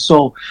 into my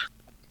soul.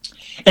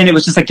 And it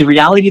was just like the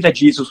reality that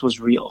Jesus was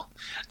real,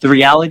 the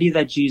reality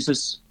that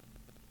Jesus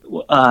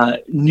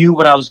knew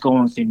what I was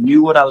going through,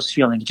 knew what I was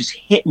feeling. It just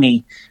hit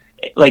me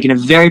like in a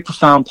very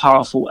profound,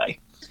 powerful way.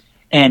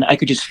 And I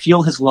could just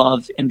feel his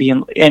love and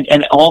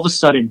all of a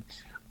sudden,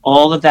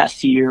 all of that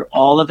fear,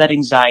 all of that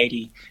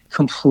anxiety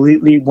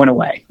completely went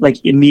away, like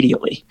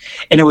immediately.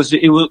 And it was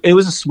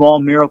a small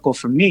miracle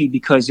for me,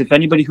 because if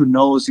anybody who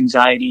knows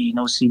anxiety and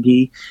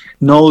OCD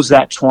knows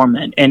that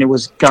torment, and it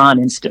was gone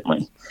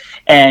instantly.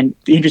 And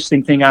the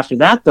interesting thing after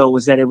that, though,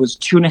 was that it was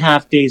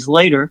 2.5 days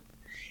later,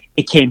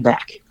 it came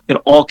back. It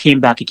all came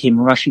back. It came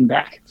rushing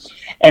back.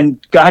 And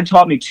God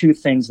taught me 2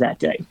 things that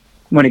day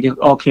when it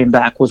all came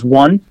back.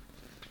 One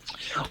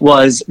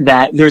was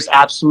that there's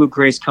absolute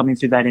grace coming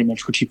through that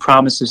image, which he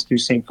promises through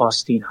St.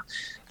 Faustina.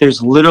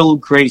 There's literal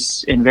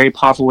grace in very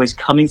powerful ways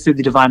coming through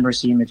the Divine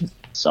Mercy image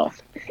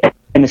itself.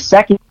 And the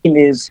second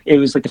is, it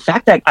was like the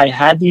fact that I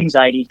had the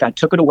anxiety, God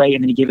took it away,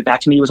 and then he gave it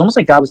back to me. It was almost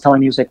like God was telling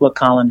me, he was like, look,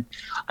 Colin,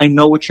 I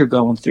know what you're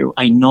going through.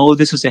 I know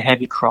this is a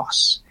heavy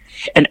cross.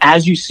 And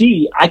as you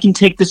see, I can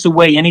take this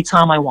away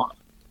anytime I want.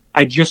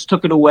 I just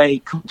took it away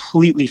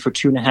completely for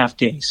 2.5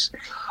 days.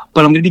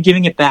 But I'm going to be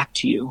giving it back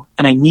to you,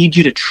 and I need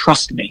you to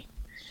trust me.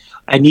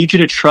 I need you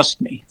to trust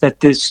me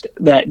that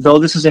though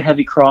this is a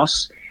heavy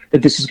cross,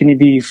 that this is going to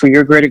be for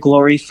your greater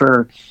glory,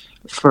 for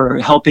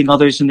helping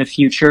others in the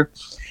future.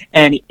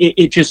 And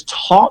it just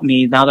taught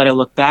me, now that I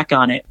look back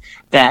on it,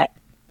 that,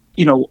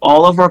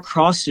 all of our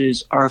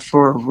crosses are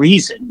for a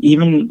reason.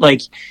 Even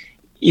like,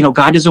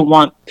 God doesn't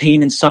want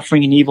pain and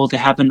suffering and evil to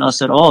happen to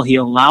us at all. He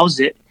allows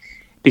it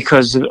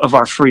because of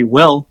our free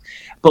will.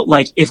 But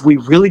like, if we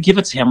really give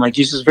it to him, like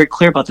Jesus is very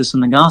clear about this in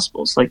the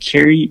Gospels, like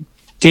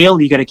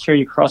daily, you got to carry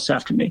your cross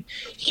after me.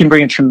 He can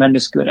bring a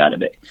tremendous good out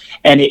of it.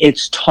 And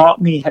it's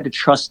taught me how to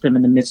trust him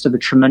in the midst of the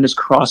tremendous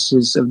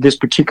crosses of this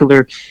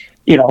particular,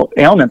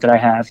 ailment that I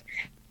have,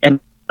 and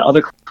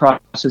other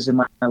crosses in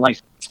my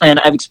life. And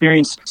I've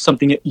experienced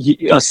something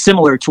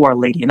similar to Our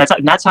Lady. And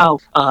that's how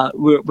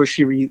where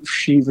she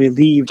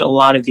relieved a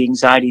lot of the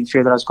anxiety and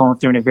fear that I was going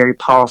through in a very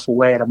powerful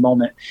way at a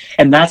moment.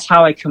 And that's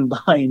how I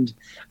combined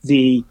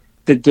the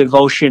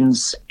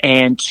devotions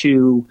and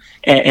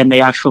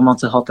the actual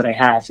mental health that I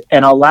have.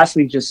 And I'll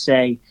lastly just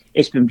say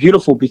it's been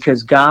beautiful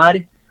because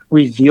God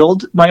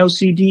revealed my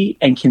OCD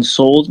and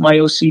consoled my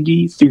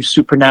OCD through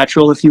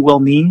supernatural, if you will,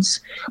 means,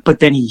 but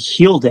then he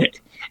healed it.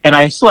 And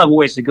I still have a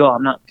ways to go.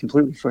 I'm not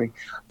completely free,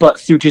 but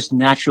through just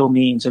natural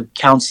means of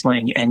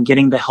counseling and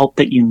getting the help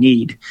that you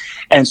need.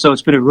 And so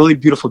it's been a really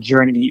beautiful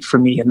journey for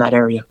me in that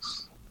area.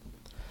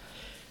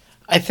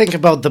 I think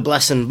about the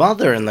Blessed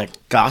Mother in the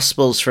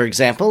Gospels, for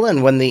example,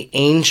 and when the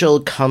angel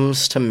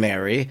comes to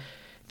Mary,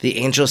 the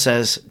angel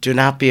says, "Do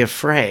not be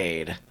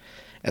afraid."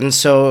 And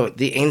so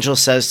the angel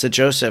says to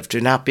Joseph, "Do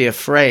not be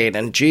afraid."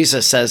 And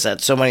Jesus says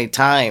that so many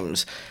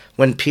times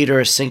when Peter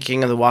is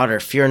sinking in the water,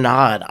 "Fear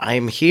not, I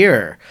am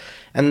here."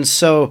 And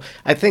so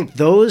I think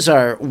those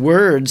are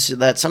words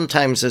that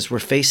sometimes as we're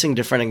facing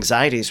different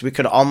anxieties, we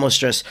could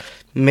almost just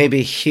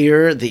maybe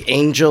hear the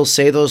angel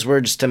say those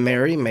words to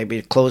Mary,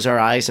 maybe close our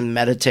eyes and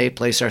meditate,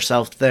 place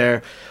ourselves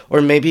there. Or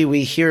maybe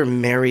we hear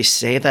Mary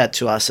say that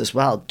to us as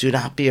well. Do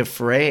not be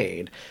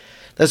afraid.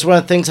 That's one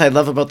of the things I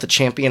love about the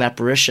Champion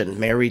Apparition.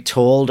 Mary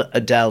told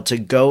Adele to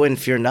go and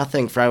fear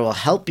nothing, for I will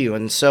help you.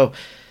 And so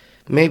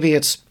maybe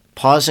it's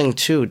pausing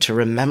too to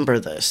remember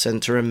this and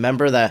to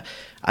remember that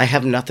I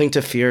have nothing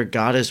to fear.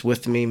 God is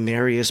with me.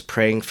 Mary is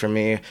praying for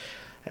me.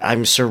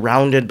 I'm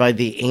surrounded by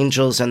the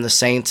angels and the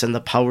saints and the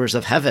powers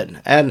of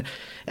heaven. And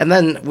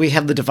then we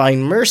have the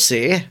Divine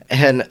Mercy,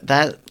 and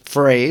that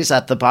phrase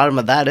at the bottom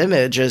of that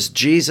image is,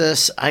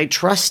 "Jesus, I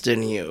trust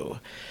in you."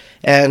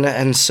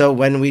 And so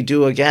when we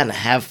do, again,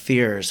 have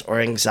fears or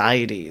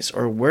anxieties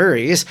or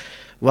worries,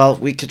 well,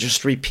 we could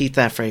just repeat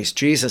that phrase,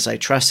 Jesus, I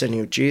trust in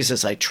you.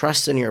 Jesus, I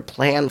trust in your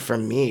plan for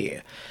me.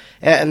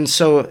 And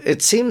so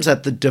it seems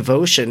that the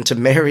devotion to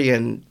Mary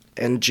and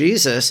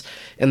Jesus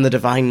in the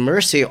Divine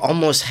Mercy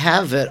almost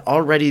have it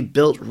already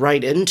built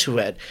right into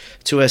it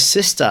to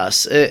assist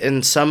us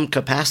in some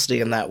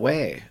capacity in that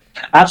way.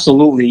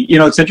 Absolutely. You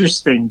know, it's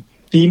interesting.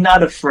 Be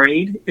not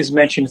afraid is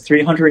mentioned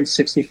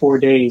 364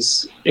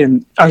 days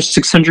in, or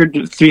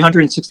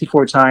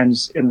 364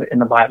 times in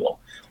the Bible,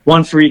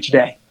 one for each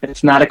day.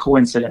 It's not a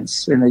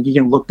coincidence. And you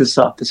can look this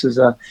up.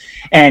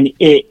 And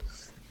it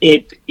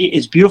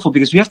is beautiful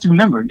because we have to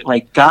remember,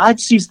 like, God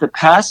sees the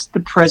past, the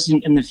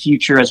present, and the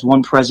future as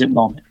one present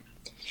moment.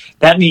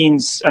 That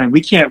means, I mean, we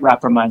can't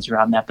wrap our minds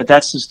around that, but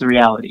that's just the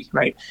reality,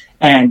 right?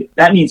 And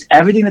that means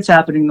everything that's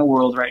happening in the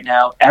world right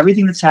now,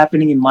 everything that's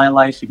happening in my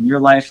life, in your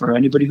life, or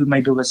anybody who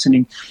might be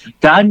listening,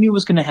 God knew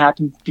was going to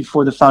happen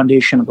before the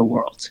foundation of the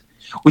world,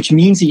 which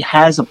means he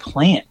has a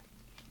plan.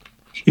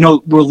 You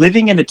know, we're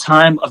living in a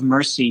time of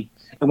mercy.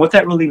 And what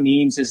that really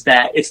means is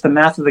that it's the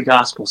math of the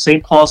gospel.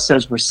 St. Paul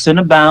says, where sin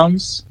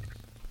abounds,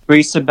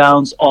 grace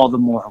abounds all the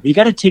more. We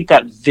got to take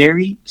that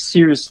very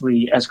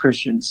seriously as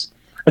Christians.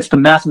 That's the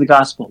math of the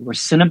gospel. Where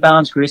sin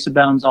abounds, grace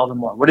abounds all the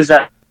more. What does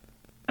that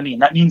mean?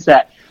 That means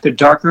that the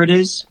darker it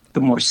is,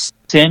 the more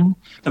sin,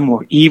 the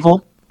more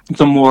evil,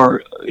 the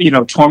more,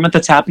 torment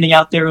that's happening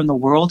out there in the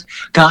world.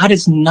 God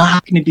is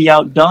not going to be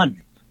outdone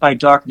by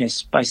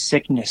darkness, by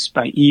sickness,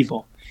 by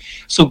evil.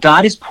 So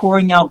God is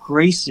pouring out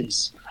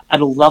graces at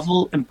a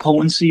level and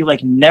potency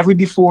like never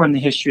before in the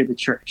history of the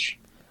church.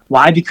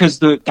 Why? Because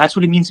that's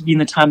what it means to be in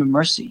the time of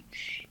mercy.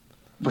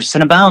 Where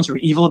sin abounds, where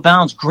evil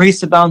abounds,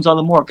 grace abounds all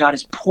the more. God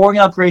is pouring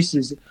out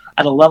graces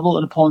at a level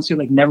and a potency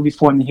like never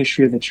before in the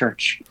history of the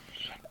church.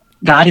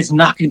 God is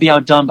not going to be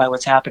outdone by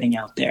what's happening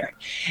out there.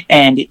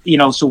 And,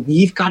 so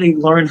we've got to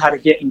learn how to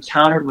get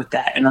encountered with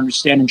that and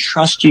understand and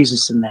trust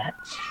Jesus in that.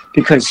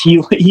 Because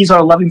he's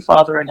our loving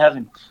Father in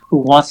heaven who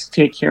wants to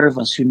take care of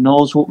us, who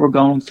knows what we're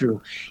going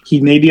through.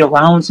 He may be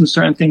allowing some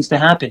certain things to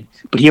happen,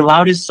 but he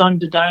allowed his son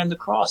to die on the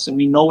cross, and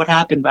we know what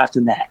happened after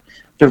that.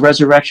 The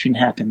resurrection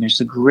happened. There's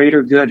a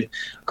greater good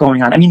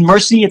going on. I mean,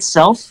 mercy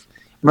itself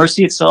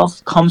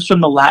comes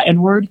from the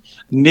Latin word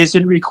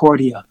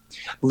misericordia.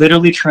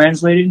 Literally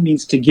translated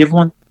means to give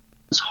one's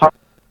heart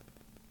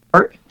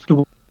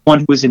to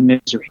one who is in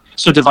misery.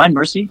 So divine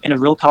mercy, in a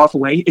real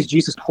powerful way, is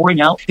Jesus pouring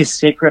out his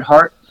sacred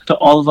heart to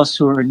all of us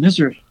who are in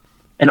misery.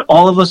 And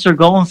all of us are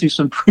going through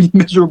some pretty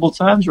miserable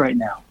times right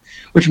now,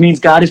 which means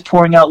God is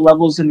pouring out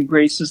levels and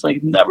graces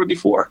like never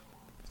before.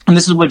 And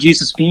this is what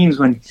Jesus means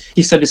when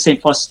he said to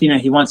St. Faustina,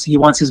 he wants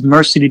his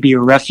mercy to be a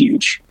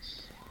refuge.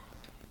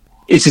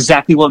 It's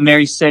exactly what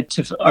Mary said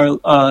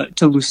to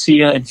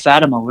Lucia and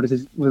Fatima, with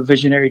the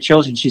visionary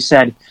children. She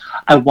said,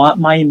 "I want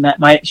my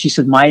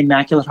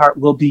immaculate heart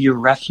will be your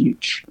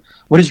refuge."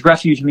 What does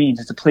refuge mean?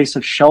 It's a place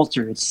of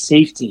shelter, it's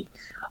safety,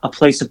 a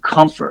place of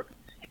comfort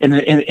in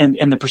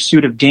the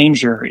pursuit of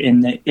danger,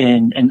 in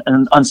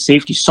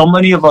unsafety. So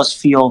many of us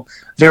feel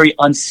very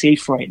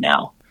unsafe right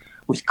now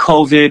with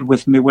COVID,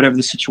 with whatever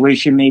the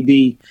situation may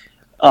be,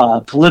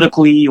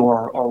 politically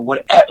or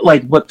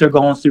what they're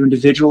going through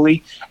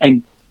individually.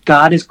 And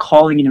God is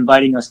calling and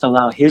inviting us to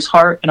allow his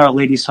heart and Our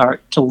Lady's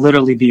heart to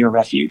literally be a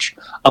refuge,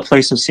 a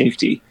place of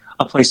safety,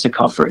 a place of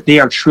comfort. They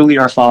are truly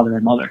our Father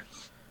and Mother.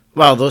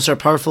 Wow, those are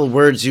powerful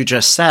words you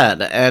just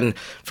said, and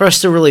for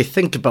us to really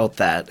think about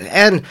that.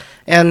 And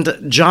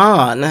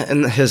John,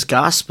 in his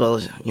gospel,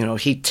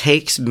 he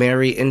takes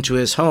Mary into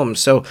his home.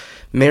 So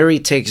Mary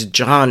takes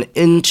John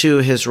into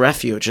his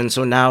refuge, and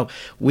so now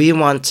we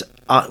want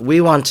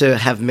to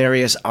have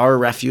Mary as our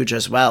refuge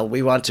as well.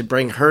 We want to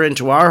bring her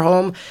into our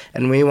home,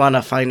 and we want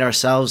to find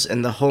ourselves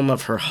in the home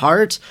of her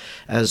heart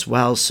as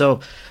well. So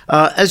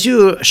as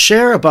you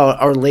share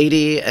about Our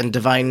Lady and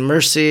Divine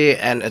Mercy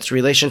and its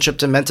relationship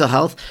to mental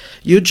health,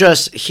 you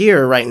just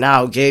here right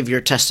now gave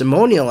your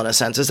testimonial in a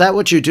sense. Is that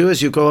what you do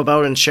as you go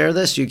about and share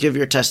this? You give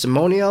your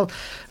testimonial,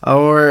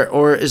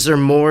 or is there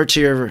more to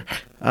your,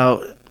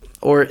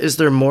 or is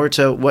there more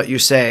to what you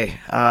say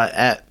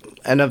at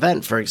an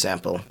event, for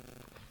example?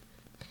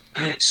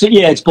 So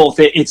yeah, it's both.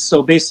 It's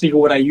so basically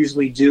what I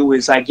usually do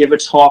is I give a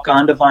talk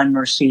on Divine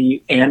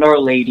Mercy and Our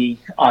Lady,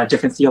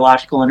 different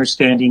theological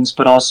understandings,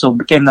 but also,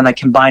 again, then I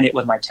combine it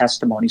with my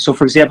testimony. So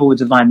for example, with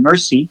Divine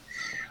Mercy,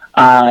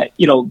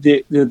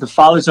 the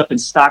fathers up in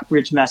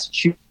Stockbridge,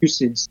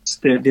 Massachusetts,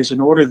 there's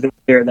an order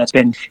there that's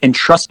been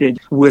entrusted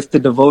with the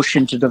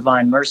devotion to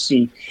Divine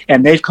Mercy,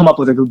 and they've come up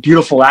with a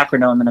beautiful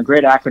acronym and a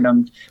great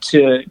acronym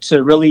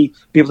to really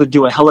be able to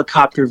do a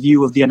helicopter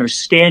view of the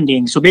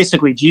understanding. So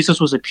basically, Jesus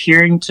was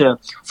appearing to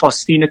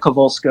Faustina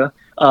Kowalska,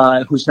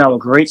 who's now a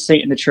great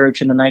saint in the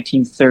church in the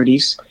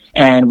 1930s,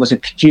 and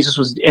Jesus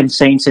was, and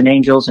saints and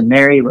angels and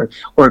Mary were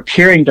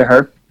appearing to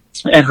her.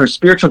 And her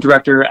spiritual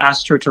director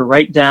asked her to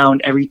write down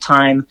every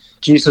time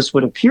Jesus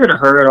would appear to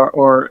her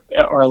or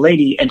Our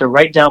Lady, and to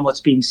write down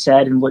what's being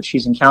said and what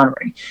she's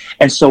encountering.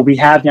 And so we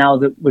have now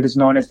what is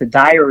known as the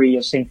Diary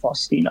of St.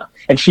 Faustina,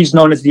 and she's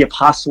known as the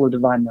Apostle of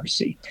Divine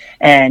Mercy.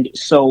 And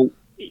so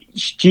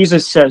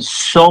Jesus says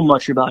so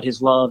much about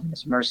his love and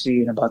his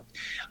mercy and about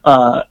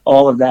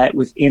all of that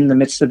within the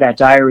midst of that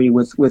diary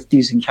with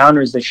these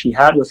encounters that she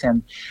had with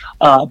him.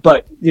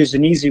 But there's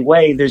an easy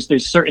way.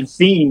 There's certain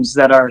themes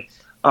that are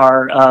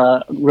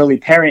really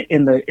apparent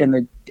in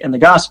the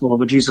gospel,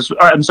 but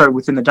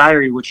within the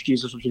diary, which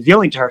Jesus was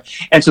revealing to her.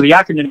 And so the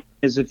acronym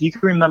is, if you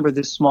can remember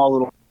this small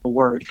little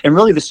word, and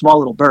really the small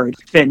little bird,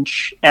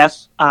 Finch,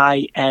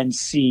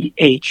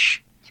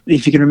 Finch.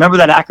 If you can remember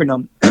that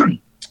acronym,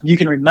 you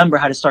can remember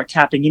how to start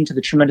tapping into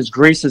the tremendous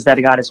graces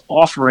that God is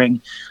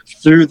offering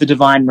through the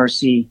Divine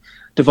Mercy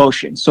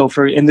devotion.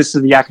 And this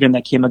is the acronym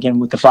that came again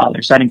with the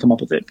Father, so I didn't come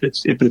up with it, but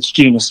it's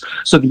genius.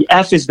 So the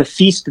F is the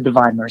Feast of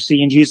Divine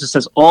Mercy, and Jesus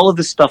says all of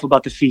this stuff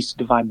about the Feast of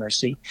Divine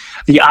Mercy.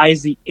 The I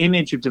is the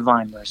image of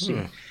Divine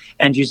Mercy.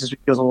 And Jesus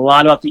reveals a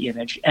lot about the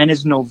image. N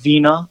is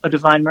novena of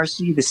Divine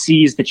Mercy. The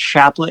C is the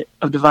chaplet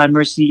of Divine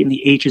Mercy, and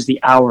the H is the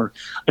hour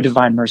of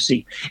Divine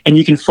Mercy. And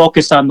you can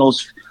focus on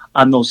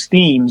those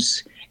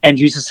themes, and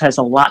Jesus has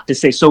a lot to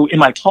say. So in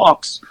my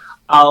talks,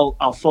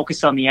 I'll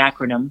focus on the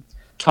acronym,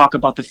 talk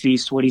about the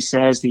feast, what he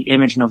says, the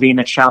image,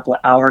 novena,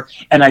 chaplet, hour,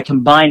 and I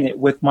combine it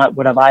with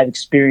what I've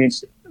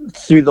experienced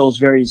through those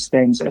various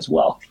things as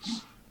well.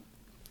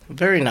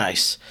 Very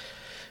nice.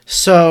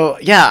 So,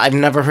 yeah, I've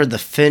never heard the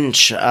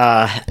Finch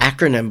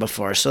acronym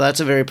before, so that's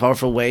a very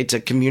powerful way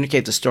to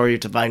communicate the story of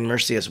Divine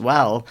Mercy as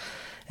well.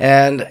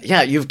 And,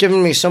 yeah, you've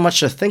given me so much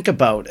to think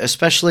about,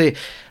 especially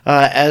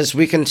as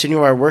we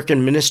continue our work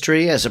in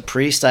ministry. As a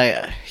priest,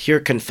 I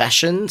hear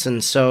confessions,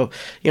 and so,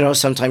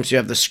 sometimes you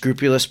have the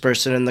scrupulous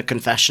person in the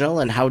confessional,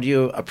 and how do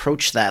you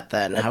approach that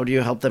then? How do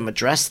you help them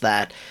address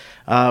that?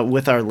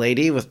 With Our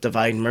Lady, with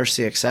Divine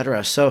Mercy,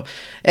 etc. So,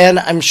 and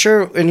I'm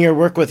sure in your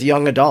work with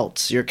young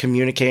adults, you're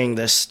communicating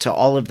this to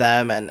all of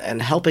them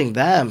and helping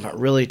them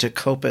really to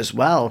cope as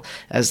well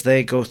as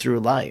they go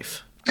through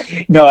life.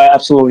 No,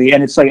 absolutely.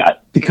 And it's like,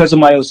 because of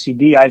my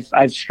OCD,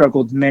 I've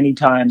struggled many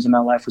times in my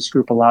life with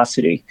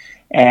scrupulosity.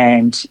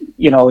 And,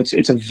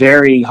 it's a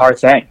very hard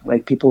thing.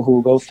 Like, people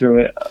who go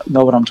through it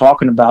know what I'm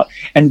talking about.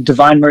 And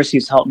Divine Mercy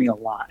has helped me a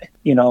lot,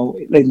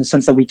 in the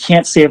sense that we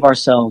can't save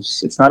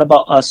ourselves. It's not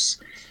about us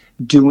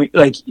doing,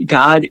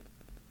 God,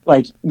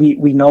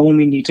 we know when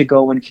we need to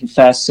go and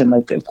confess, and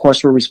of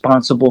course we're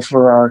responsible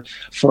for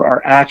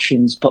our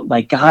actions, but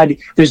God,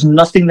 there's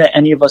nothing that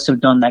any of us have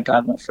done that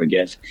God won't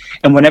forgive.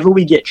 And whenever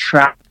we get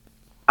trapped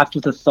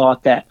with the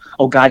thought that,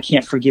 oh, God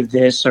can't forgive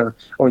this or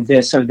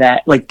this or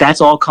that, that's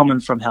all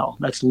coming from hell.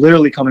 That's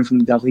literally coming from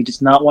the devil. He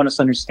does not want us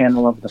to understand the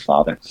love of the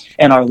Father.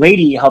 And Our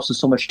Lady helps us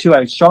so much too. I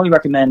would strongly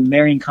recommend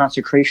Marian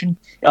consecration,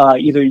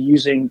 either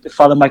using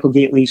Father Michael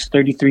Gately's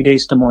 33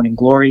 Days to Morning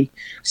Glory.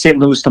 St.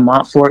 Louis de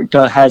Montfort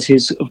has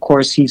his, of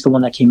course, he's the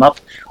one that came up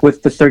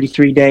with the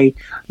 33-day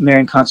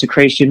Marian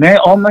consecration.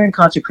 All Marian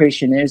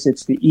consecration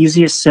it's the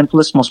easiest,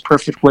 simplest, most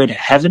perfect way to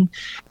heaven.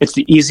 It's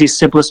the easiest,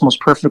 simplest, most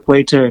perfect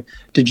way to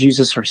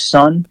Jesus, her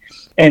Son.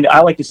 And I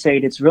like to say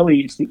it's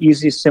the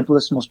easiest,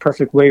 simplest, most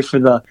perfect way for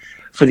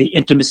the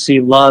intimacy,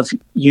 love,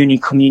 union,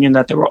 communion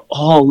that we're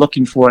all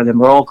looking for, that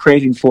we're all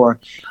craving for.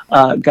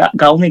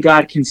 Only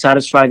God can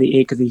satisfy the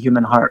ache of the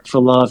human heart for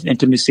love,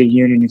 intimacy,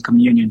 union, and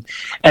communion.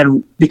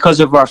 And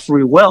because of our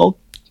free will,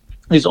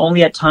 there's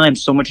only at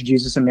times so much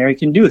Jesus and Mary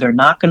can do. They're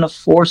not going to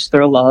force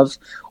their love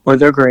or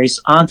their grace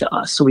onto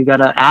us. So we got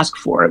to ask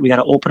for it. We got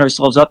to open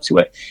ourselves up to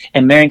it.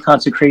 And Marian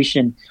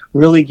consecration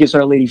really gives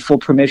Our Lady full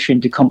permission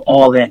to come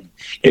all in.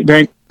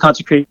 Marian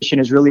consecration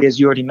is really, as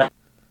you already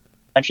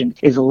mentioned,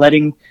 is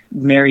letting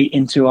Mary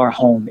into our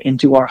home,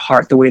 into our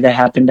heart, the way that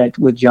happened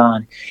with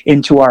John,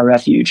 into our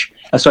refuge.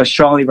 So I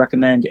strongly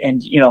recommend,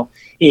 and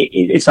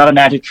it's not a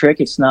magic trick.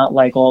 It's not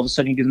like all of a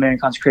sudden you do the Marian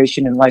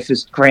consecration and life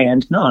is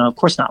grand. No, of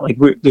course not.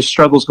 The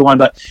struggles go on,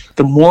 but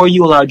the more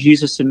you allow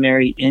Jesus and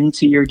Mary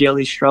into your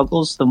daily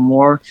struggles, the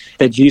more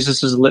that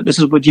Jesus is lit. This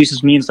is what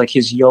Jesus means,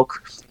 his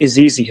yoke is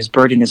easy, his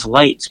burden is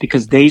light. It's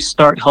because they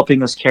start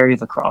helping us carry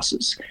the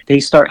crosses.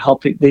 They start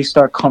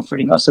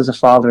comforting us as a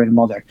father and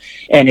mother.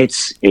 And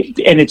it's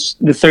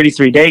the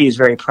 33 days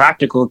very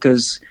practical,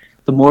 because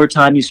the more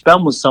time you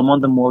spend with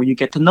someone, the more you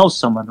get to know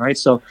someone, right?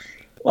 So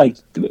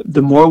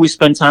the more we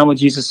spend time with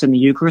Jesus in the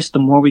Eucharist, the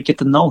more we get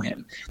to know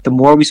him. The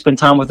more we spend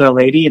time with Our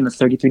Lady, and the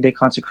 33-day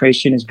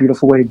consecration is a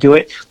beautiful way to do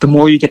it, the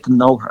more you get to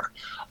know her.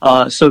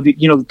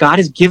 God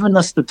has given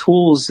us the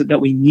tools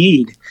that we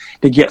need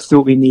to get through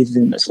what we need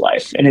in this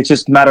life. And it's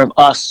just a matter of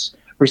us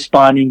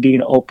responding,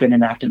 being open,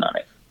 and acting on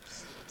it.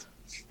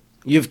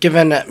 You've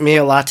given me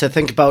a lot to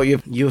think about.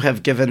 You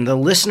have given the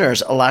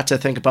listeners a lot to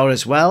think about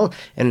as well,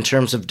 in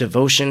terms of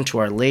devotion to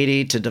Our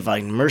Lady, to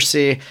Divine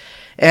Mercy.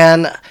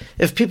 And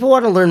if people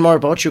want to learn more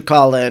about you,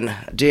 Colin,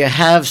 do you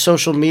have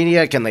social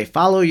media? Can they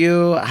follow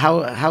you?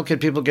 How can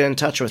people get in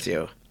touch with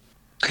you?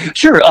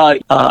 Sure.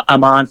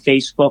 I'm on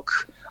Facebook.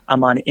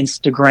 I'm on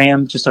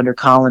Instagram, just under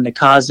Colin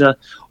Nakaza,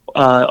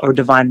 or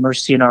Divine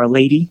Mercy and Our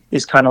Lady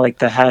is kind of like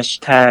the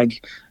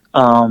hashtag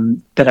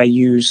that I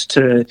use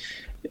to,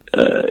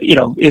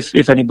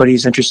 if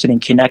anybody's interested in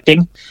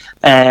connecting.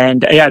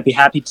 And yeah, I'd be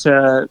happy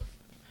to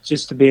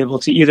just to be able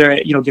to either,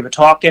 give a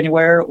talk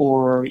anywhere,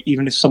 or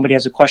even if somebody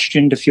has a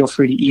question, to feel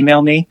free to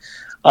email me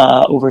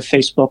over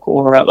Facebook,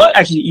 or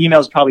actually email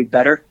is probably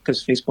better,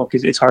 because Facebook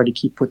it's hard to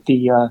keep with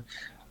the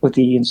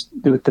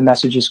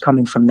messages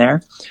coming from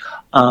there.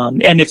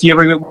 And if you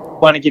ever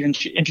want to get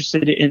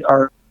interested in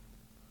our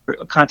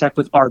contact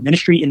with our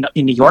ministry in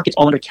New York, it's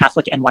all under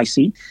Catholic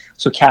NYC.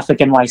 So Catholic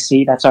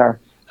NYC, that's our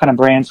kind of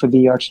brand for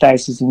the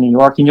Archdiocese in New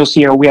York. And you'll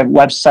see we have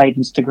website,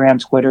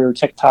 Instagram, Twitter,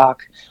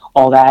 TikTok,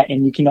 all that.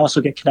 And you can also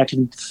get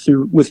connected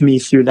with me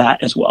through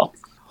that as well.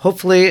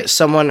 Hopefully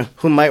someone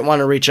who might want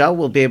to reach out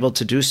will be able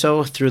to do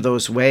so through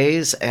those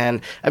ways.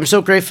 And I'm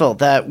so grateful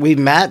that we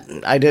met.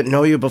 I didn't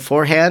know you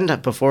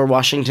beforehand, before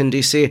Washington,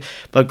 D.C.,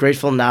 but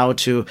grateful now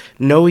to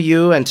know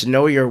you and to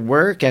know your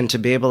work and to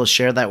be able to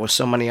share that with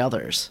so many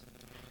others.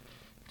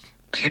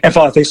 And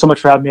Father, thanks so much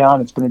for having me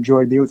on. It's been a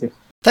joy to be with you.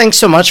 Thanks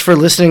so much for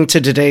listening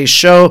to today's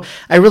show.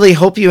 I really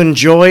hope you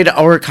enjoyed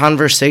our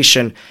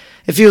conversation.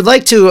 If you would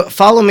like to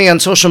follow me on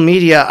social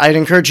media, I'd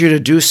encourage you to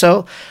do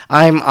so.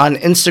 I'm on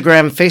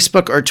Instagram,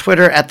 Facebook, or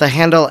Twitter at the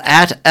handle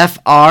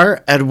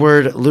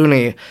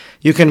 @FREdwardLooney.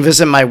 You can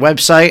visit my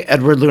website,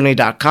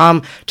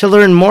 edwardlooney.com, to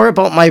learn more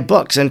about my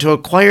books and to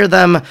acquire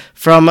them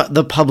from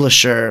the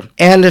publisher.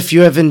 And if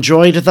you have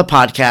enjoyed the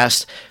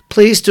podcast,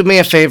 please do me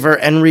a favor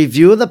and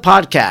review the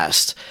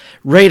podcast.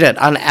 Rate it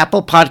on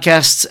Apple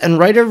Podcasts and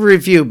write a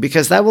review,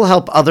 because that will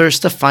help others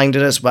to find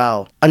it as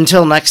well.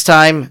 Until next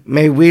time,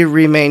 may we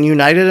remain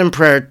united in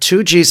prayer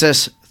to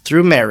Jesus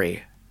through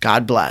Mary.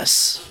 God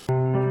bless.